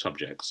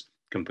subjects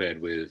compared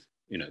with,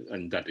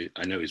 and that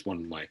I know is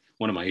one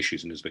of my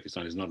issues in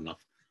Uzbekistan, is not enough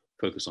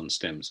focus on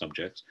STEM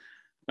subjects.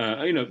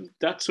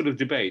 That sort of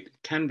debate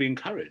can be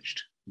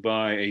encouraged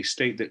by a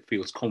state that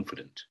feels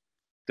confident,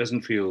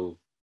 doesn't feel,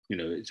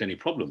 it's any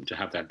problem to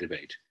have that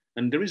debate.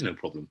 And there is no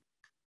problem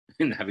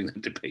in having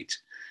that debate.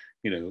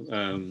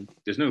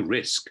 There's no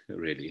risk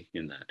really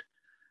in that.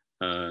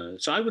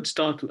 So I would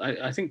start,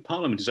 I think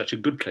Parliament is actually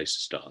a good place to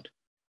start.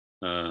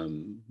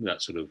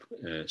 That sort of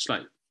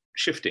slight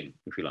shifting,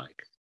 if you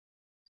like,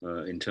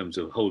 in terms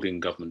of holding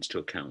governments to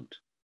account.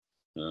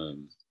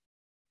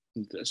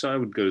 So I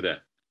would go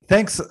there.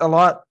 Thanks a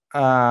lot,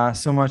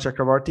 Suma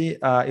Chakrabarti.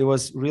 It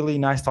was really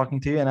nice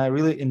talking to you, and I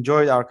really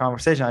enjoyed our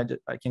conversation.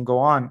 I can go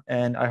on,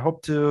 and I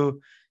hope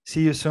to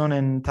see you soon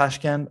in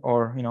Tashkent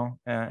or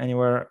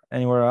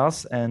anywhere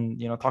else, and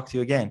talk to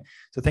you again.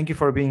 So thank you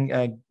for being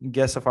a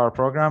guest of our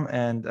program,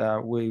 and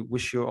we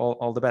wish you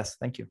all the best.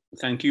 Thank you.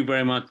 Thank you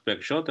very much,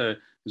 Bekshot. It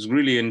was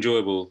really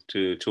enjoyable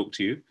to talk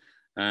to you,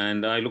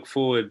 and I look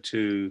forward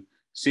to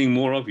seeing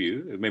more of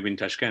you, maybe in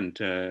Tashkent,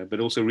 but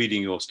also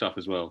reading your stuff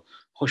as well.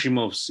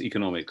 Hoshimov's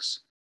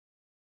Economics